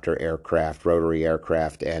helicopter aircraft, rotary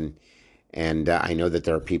aircraft, and I know that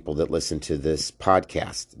there are people that listen to this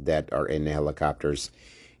podcast that are into helicopters.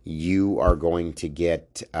 You are going to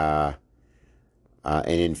get an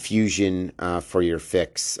infusion for your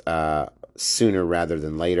fix sooner rather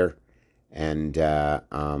than later, and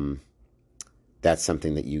that's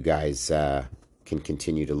something that you guys can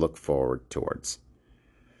continue to look forward towards.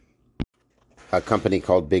 A company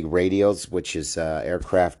called Big Radials, which is an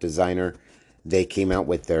aircraft designer, they came out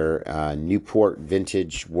with their Newport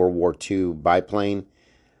Vintage World War II biplane.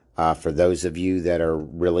 For those of you that are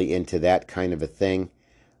really into that kind of a thing,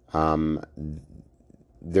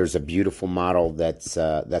 there's a beautiful model that's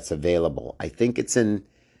available. I think it's in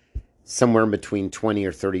somewhere between $20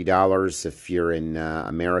 or $30 if you're in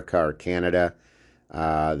America or Canada.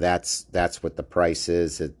 That's what the price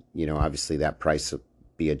is. Obviously that price will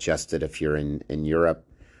be adjusted if you're in Europe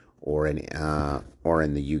or in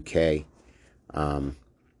the UK.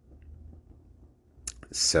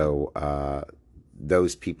 So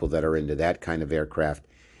those people that are into that kind of aircraft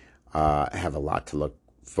have a lot to look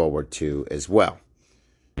forward to as well.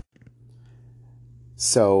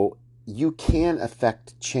 So you can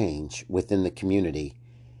affect change within the community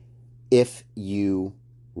if you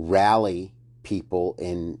rally people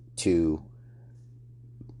into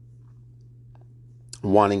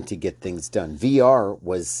wanting to get things done. VR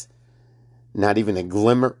was not even a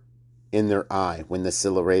glimmer in their eye when the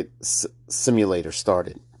simulator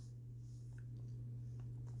started.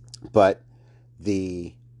 But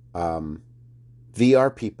the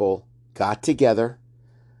VR people got together,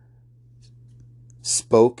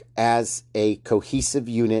 spoke as a cohesive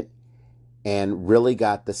unit, and really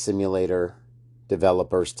got the simulator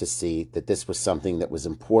developers to see that this was something that was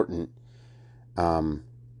important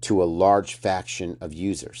to a large faction of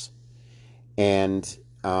users. And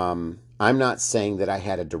I'm not saying that I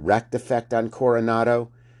had a direct effect on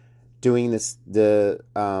Coronado doing the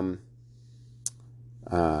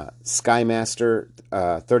Skymaster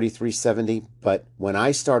 3370, but when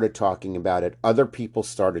I started talking about it, other people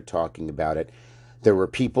started talking about it. There were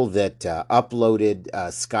people that uploaded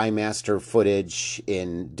Skymaster footage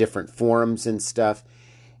in different forums and stuff,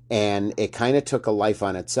 and it kind of took a life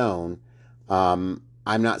on its own. I'm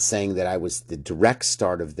not saying that I was the direct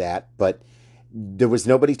start of that, but there was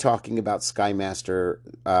nobody talking about Skymaster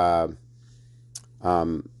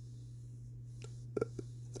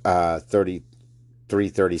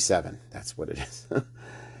 3337. That's what it is.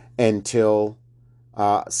 Until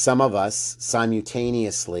some of us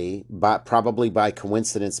simultaneously, but probably by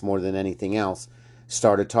coincidence more than anything else,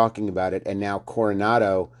 started talking about it. And now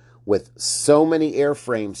Coronado, with so many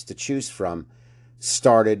airframes to choose from,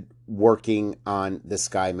 started working on the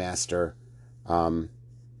Skymaster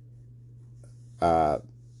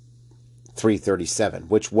 337,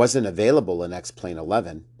 which wasn't available in X-Plane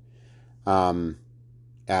 11,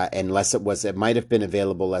 unless it might have been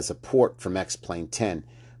available as a port from X-Plane 10.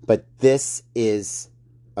 But this is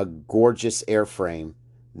a gorgeous airframe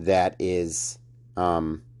that is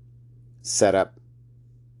set up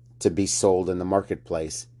to be sold in the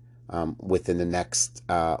marketplace within the next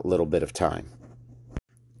little bit of time.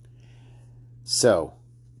 So,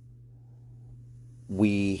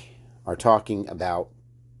 we are talking about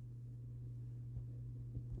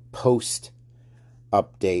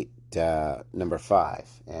post-update number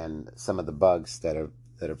 5 and some of the bugs that are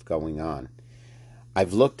going on.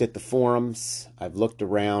 I've looked at the forums. I've looked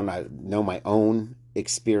around. I know my own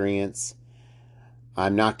experience.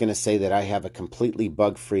 I'm not going to say that I have a completely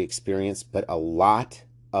bug-free experience, but a lot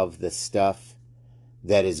of the stuff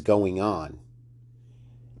that is going on,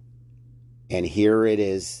 and here it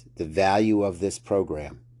is, the value of this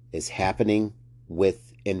program is happening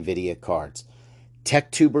with NVIDIA cards.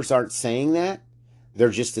 Tech tubers aren't saying that. They're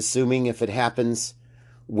just assuming if it happens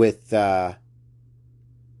with NVIDIA,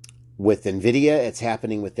 it's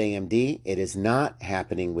happening with AMD. It is not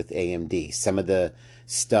happening with AMD. Some of the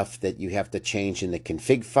stuff that you have to change in the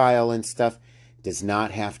config file and stuff does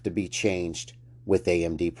not have to be changed with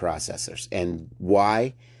AMD processors. And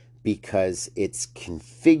why? Because it's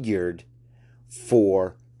configured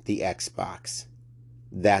for the Xbox.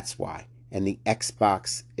 That's why. And the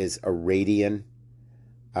Xbox is a Radeon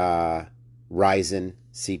Ryzen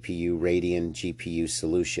CPU, Radeon GPU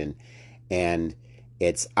solution, and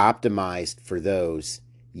it's optimized for those.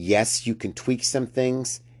 Yes, you can tweak some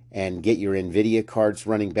things and get your NVIDIA cards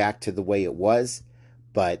running back to the way it was,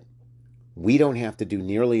 but we don't have to do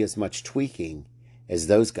nearly as much tweaking as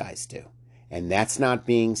those guys do. And that's not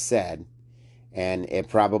being said, and it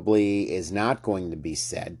probably is not going to be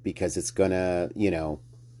said because it's going to,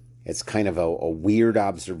 it's kind of a weird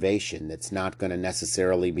observation that's not going to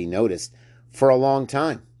necessarily be noticed for a long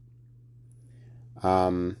time.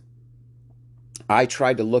 I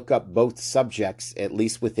tried to look up both subjects, at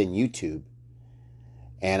least within YouTube,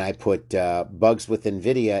 and I put bugs with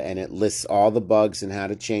NVIDIA, and it lists all the bugs and how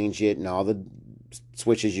to change it and all the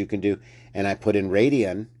switches you can do. And I put in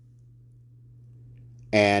Radeon,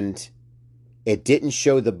 and it didn't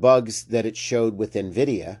show the bugs that it showed with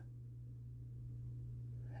NVIDIA.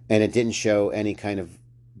 And it didn't show any kind of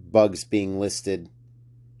bugs being listed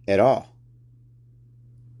at all.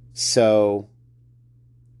 So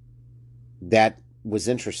that was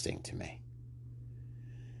interesting to me.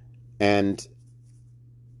 And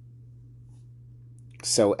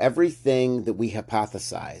so everything that we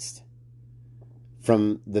hypothesized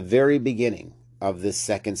from the very beginning of this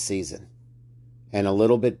second season and a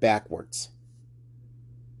little bit backwards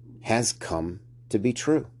has come to be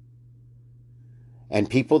true. And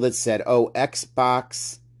people that said, oh,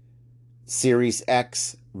 Xbox Series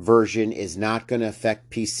X version is not going to affect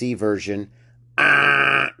PC version.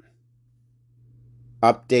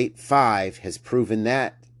 Update 5 has proven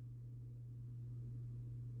that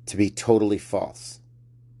to be totally false,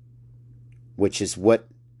 which is what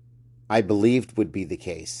I believed would be the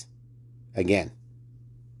case. Again,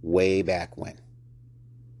 way back when.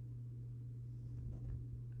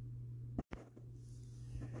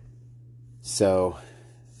 So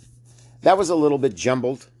that was a little bit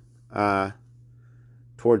jumbled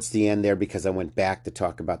towards the end there because I went back to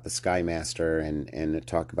talk about the SkyMaster and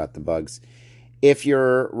talk about the bugs. If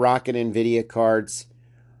you're rocking NVIDIA cards,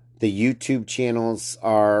 the YouTube channels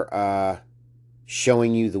are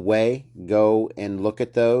showing you the way. Go and look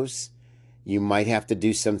at those. You might have to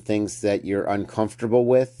do some things that you're uncomfortable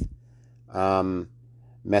with,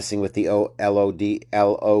 messing with the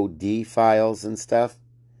LOD files and stuff.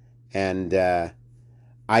 And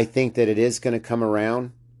I think that it is going to come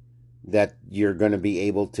around, that you're going to be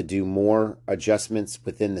able to do more adjustments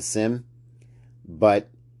within the sim. But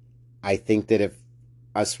I think that if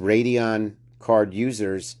us Radeon card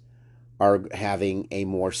users are having a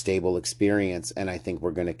more stable experience, and I think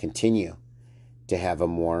we're going to continue to have a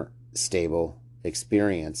more stable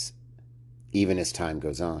experience even as time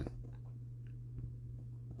goes on.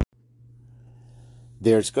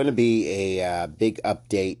 There's going to be a big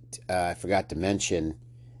update, I forgot to mention,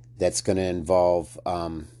 that's going to involve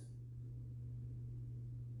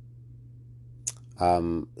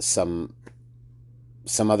some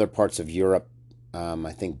other parts of Europe,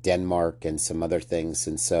 I think Denmark and some other things.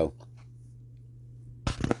 And so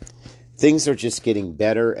things are just getting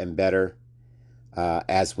better and better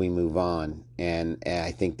as we move on. And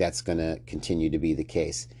I think that's going to continue to be the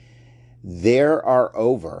case. There are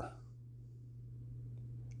over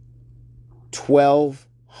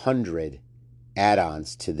 1,200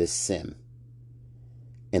 add-ons to this sim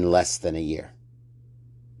in less than a year.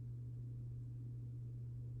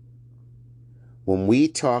 When we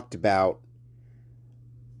talked about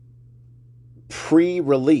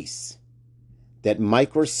pre-release that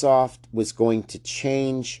Microsoft was going to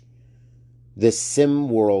change the sim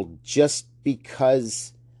world just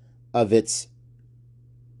because of its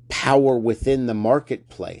power within the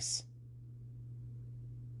marketplace,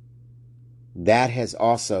 that has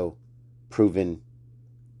also proven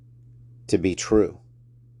to be true.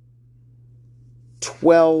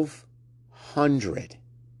 1,200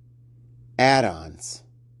 add-ons.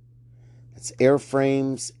 That's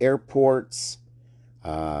airframes, airports,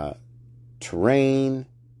 terrain,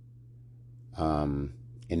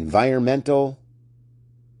 environmental,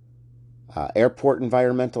 airport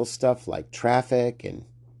environmental stuff like traffic, and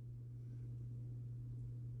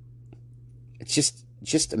it's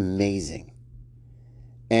just amazing.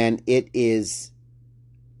 And it is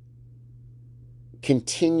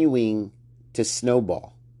continuing to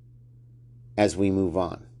snowball as we move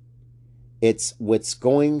on. It's what's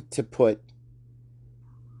going to put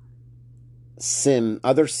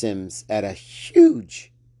other sims at a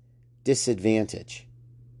huge disadvantage.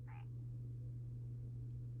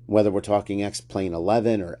 Whether we're talking X-Plane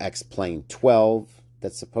 11 or X-Plane 12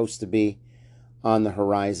 that's supposed to be on the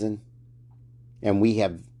horizon. And we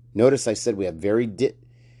have, notice I said we have very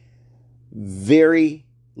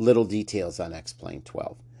little details on X-Plane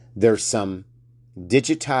 12. There's some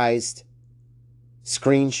digitized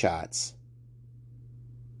screenshots,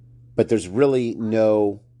 but there's really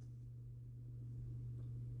no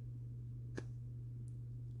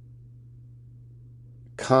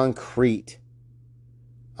concrete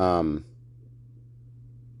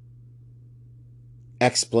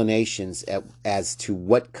explanations as to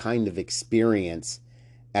what kind of experience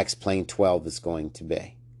X-Plane 12 is going to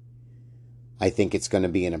be. I think it's going to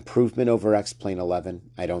be an improvement over X-Plane 11.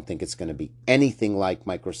 I don't think it's going to be anything like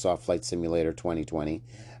Microsoft Flight Simulator 2020.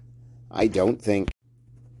 I don't think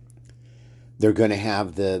they're going to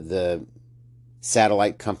have the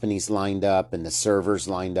satellite companies lined up and the servers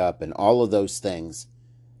lined up and all of those things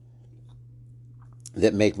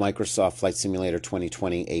that make Microsoft Flight Simulator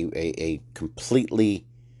 2020 a completely,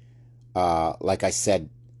 like I said,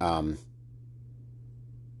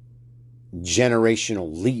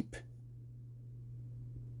 generational leap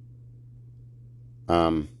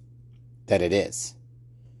that it is.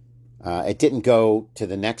 It didn't go to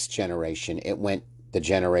the next generation. It went the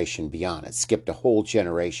generation beyond. It skipped a whole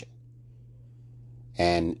generation.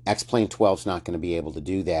 And X-Plane 12 is not going to be able to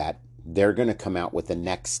do that. They're going to come out with the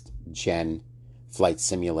next gen flight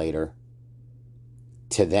simulator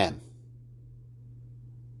to them.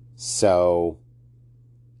 So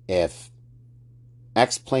if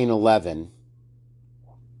X-Plane 11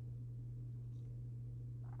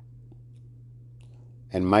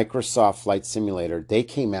 and Microsoft Flight Simulator, they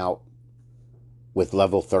came out with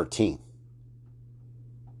level 13.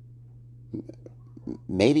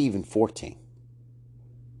 Maybe even 14.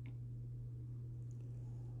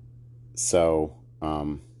 So,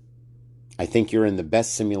 I think you're in the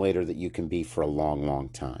best simulator that you can be for a long, long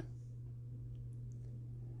time.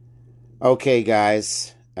 Okay,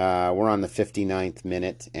 guys, we're on the 59th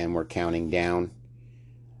minute and we're counting down.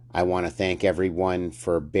 I want to thank everyone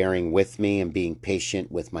for bearing with me and being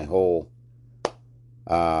patient with my whole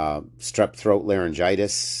strep throat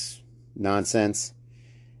laryngitis nonsense.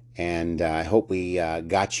 And I hope we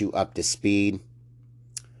got you up to speed.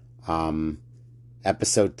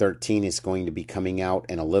 Episode 13 is going to be coming out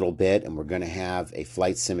in a little bit, and we're going to have a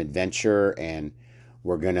flight sim adventure, and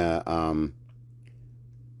we're going to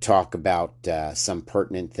talk about some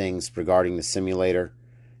pertinent things regarding the simulator.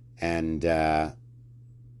 And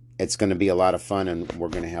it's going to be a lot of fun, and we're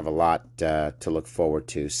going to have a lot to look forward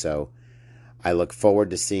to. So I look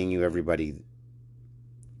forward to seeing you, everybody,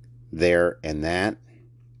 there and that.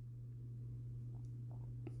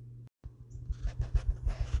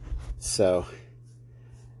 So,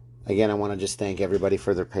 again, I want to just thank everybody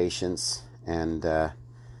for their patience, and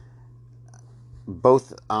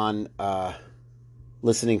both on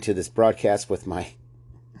listening to this broadcast with my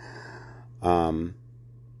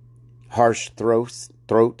harsh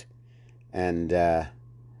throat and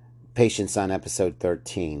patience on episode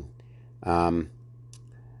 13. I'm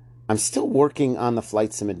still working on the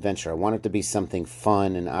Flight Sim adventure. I want it to be something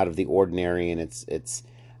fun and out of the ordinary, and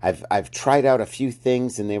I've tried out a few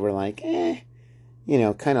things, and they were like, kind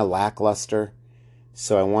of lackluster.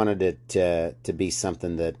 So I wanted it to be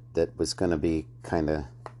something that was going to be kind of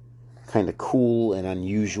cool and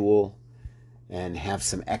unusual, and have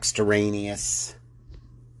some extraneous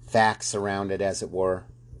facts around it, as it were.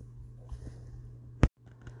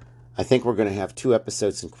 I think we're going to have 2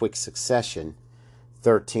 episodes in quick succession,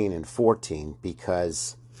 13 and 14,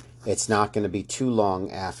 because it's not going to be too long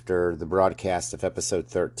after the broadcast of episode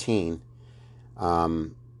 13.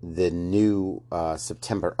 The new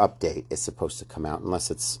September update is supposed to come out, unless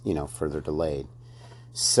it's, further delayed.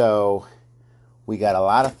 So we got a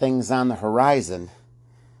lot of things on the horizon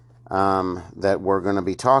that we're going to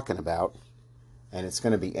be talking about, and it's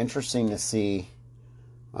going to be interesting to see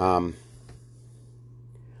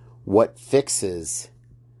what fixes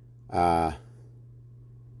the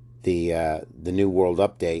New World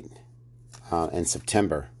update in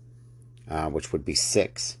September, which would be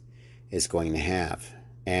 6, is going to have.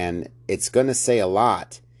 And it's going to say a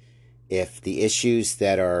lot if the issues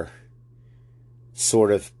that are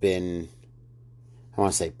sort of been, I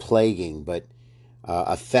want to say plaguing, but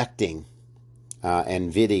affecting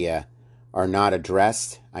NVIDIA are not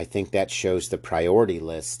addressed. I think that shows the priority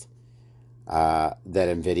list that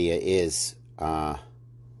NVIDIA is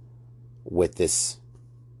with this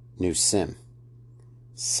new sim.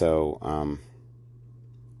 So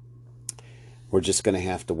we're just going to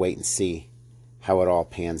have to wait and see how it all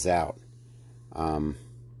pans out.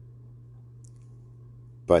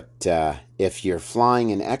 But if you're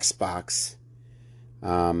flying an Xbox,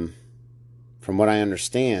 from what I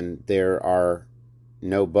understand, there are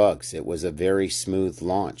no bugs. It was a very smooth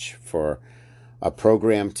launch for a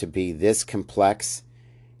program to be this complex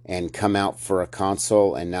and come out for a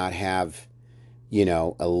console and not have,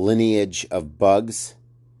 a lineage of bugs.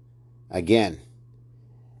 Again,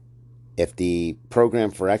 if the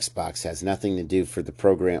program for Xbox has nothing to do for the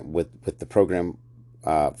program with the program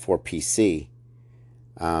for PC,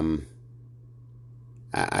 I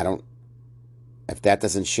don't. If that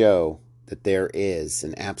doesn't show that there is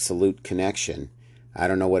an absolute connection, I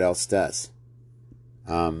don't know what else does.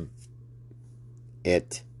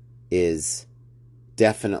 It is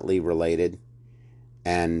definitely related,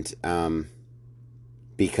 and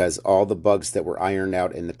because all the bugs that were ironed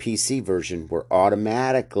out in the PC version were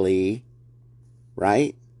automatically,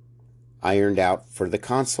 right, ironed out for the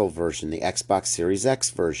console version, the Xbox Series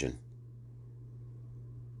X version,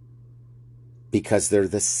 because they're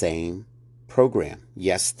the same program.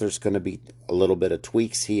 Yes, there's going to be a little bit of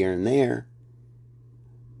tweaks here and there,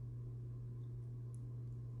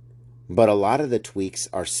 but a lot of the tweaks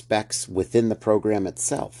are specs within the program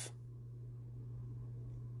itself.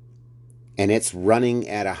 And it's running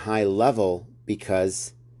at a high level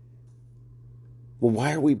because, well,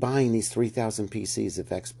 why are we buying these 3,000 PCs of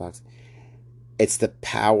Xbox? It's the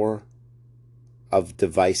power of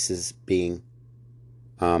devices being,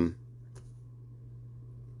 I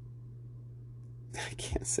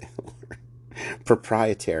can't say the word,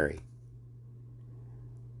 proprietary.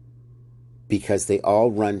 Because they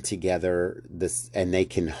all run together, and they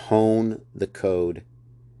can hone the code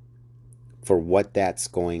for what that's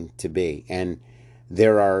going to be. And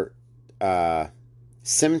there are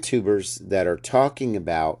SimTubers that are talking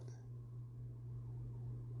about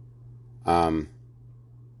how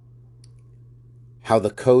the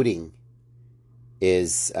coding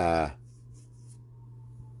is,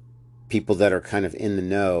 people that are kind of in the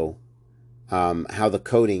know, how the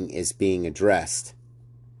coding is being addressed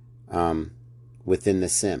within the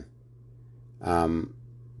sim,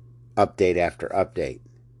 update after update.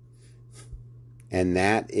 And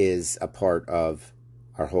that is a part of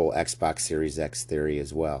our whole Xbox Series X theory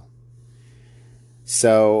as well.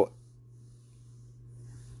 So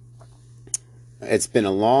it's been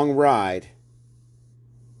a long ride,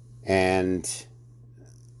 and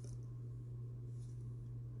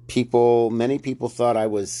many people thought I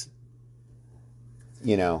was,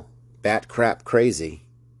 bat crap crazy.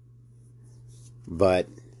 But,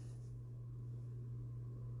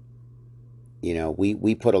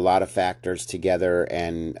 we put a lot of factors together,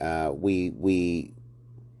 and we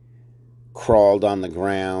crawled on the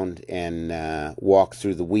ground and walked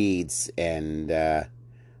through the weeds, and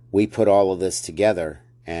we put all of this together,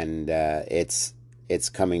 and it's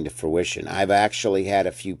coming to fruition. I've actually had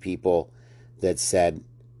a few people that said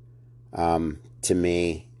to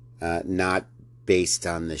me, not based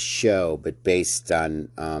on the show, but based on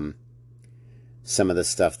some of the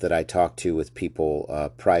stuff that I talk to with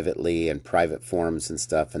people privately and private forums and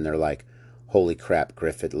stuff, and they're like, holy crap,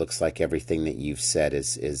 Griff, it looks like everything that you've said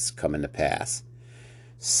is coming to pass.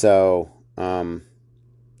 So,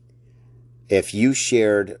 if you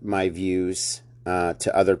shared my views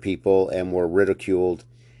to other people and were ridiculed,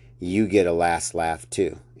 you get a last laugh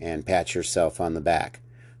too, and pat yourself on the back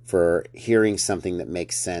for hearing something that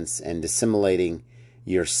makes sense and assimilating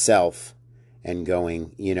yourself and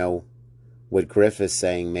going, what Griff is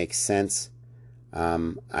saying makes sense.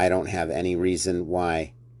 I don't have any reason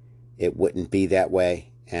why it wouldn't be that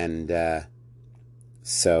way. And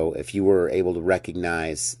so if you were able to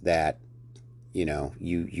recognize that,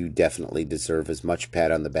 you definitely deserve as much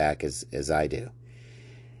pat on the back as I do.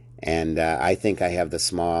 And I think I have the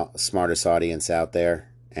smartest audience out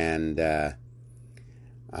there. And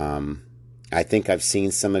I think I've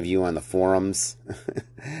seen some of you on the forums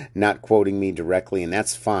not quoting me directly, and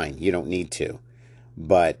that's fine. You don't need to.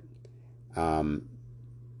 But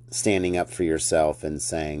standing up for yourself and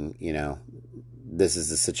saying, this is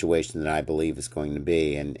the situation that I believe is going to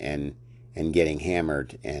be, and getting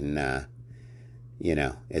hammered, and,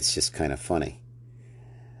 it's just kind of funny.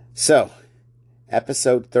 So,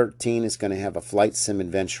 episode 13 is going to have a flight sim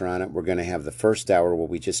adventure on it. We're going to have the first hour where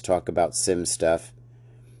we just talk about sim stuff.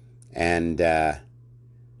 And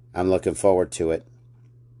I'm looking forward to it.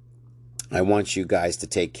 I want you guys to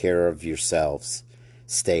take care of yourselves.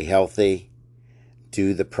 Stay healthy.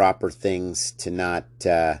 Do the proper things to not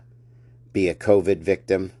be a COVID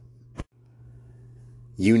victim.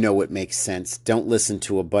 you know it makes sense. Don't listen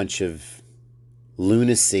to a bunch of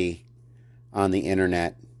lunacy on the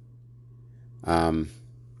internet.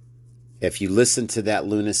 If you listen to that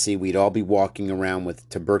lunacy, we'd all be walking around with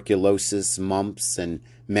tuberculosis, mumps, and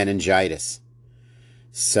meningitis.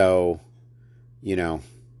 So, you know,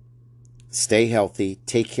 stay healthy,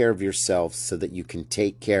 take care of yourselves so that you can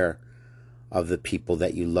take care of the people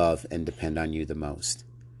that you love and depend on you the most.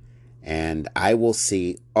 And I will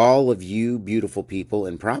see all of you beautiful people,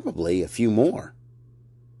 and probably a few more,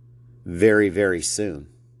 very, very soon.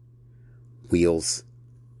 Wheels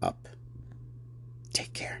up.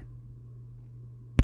 Take care.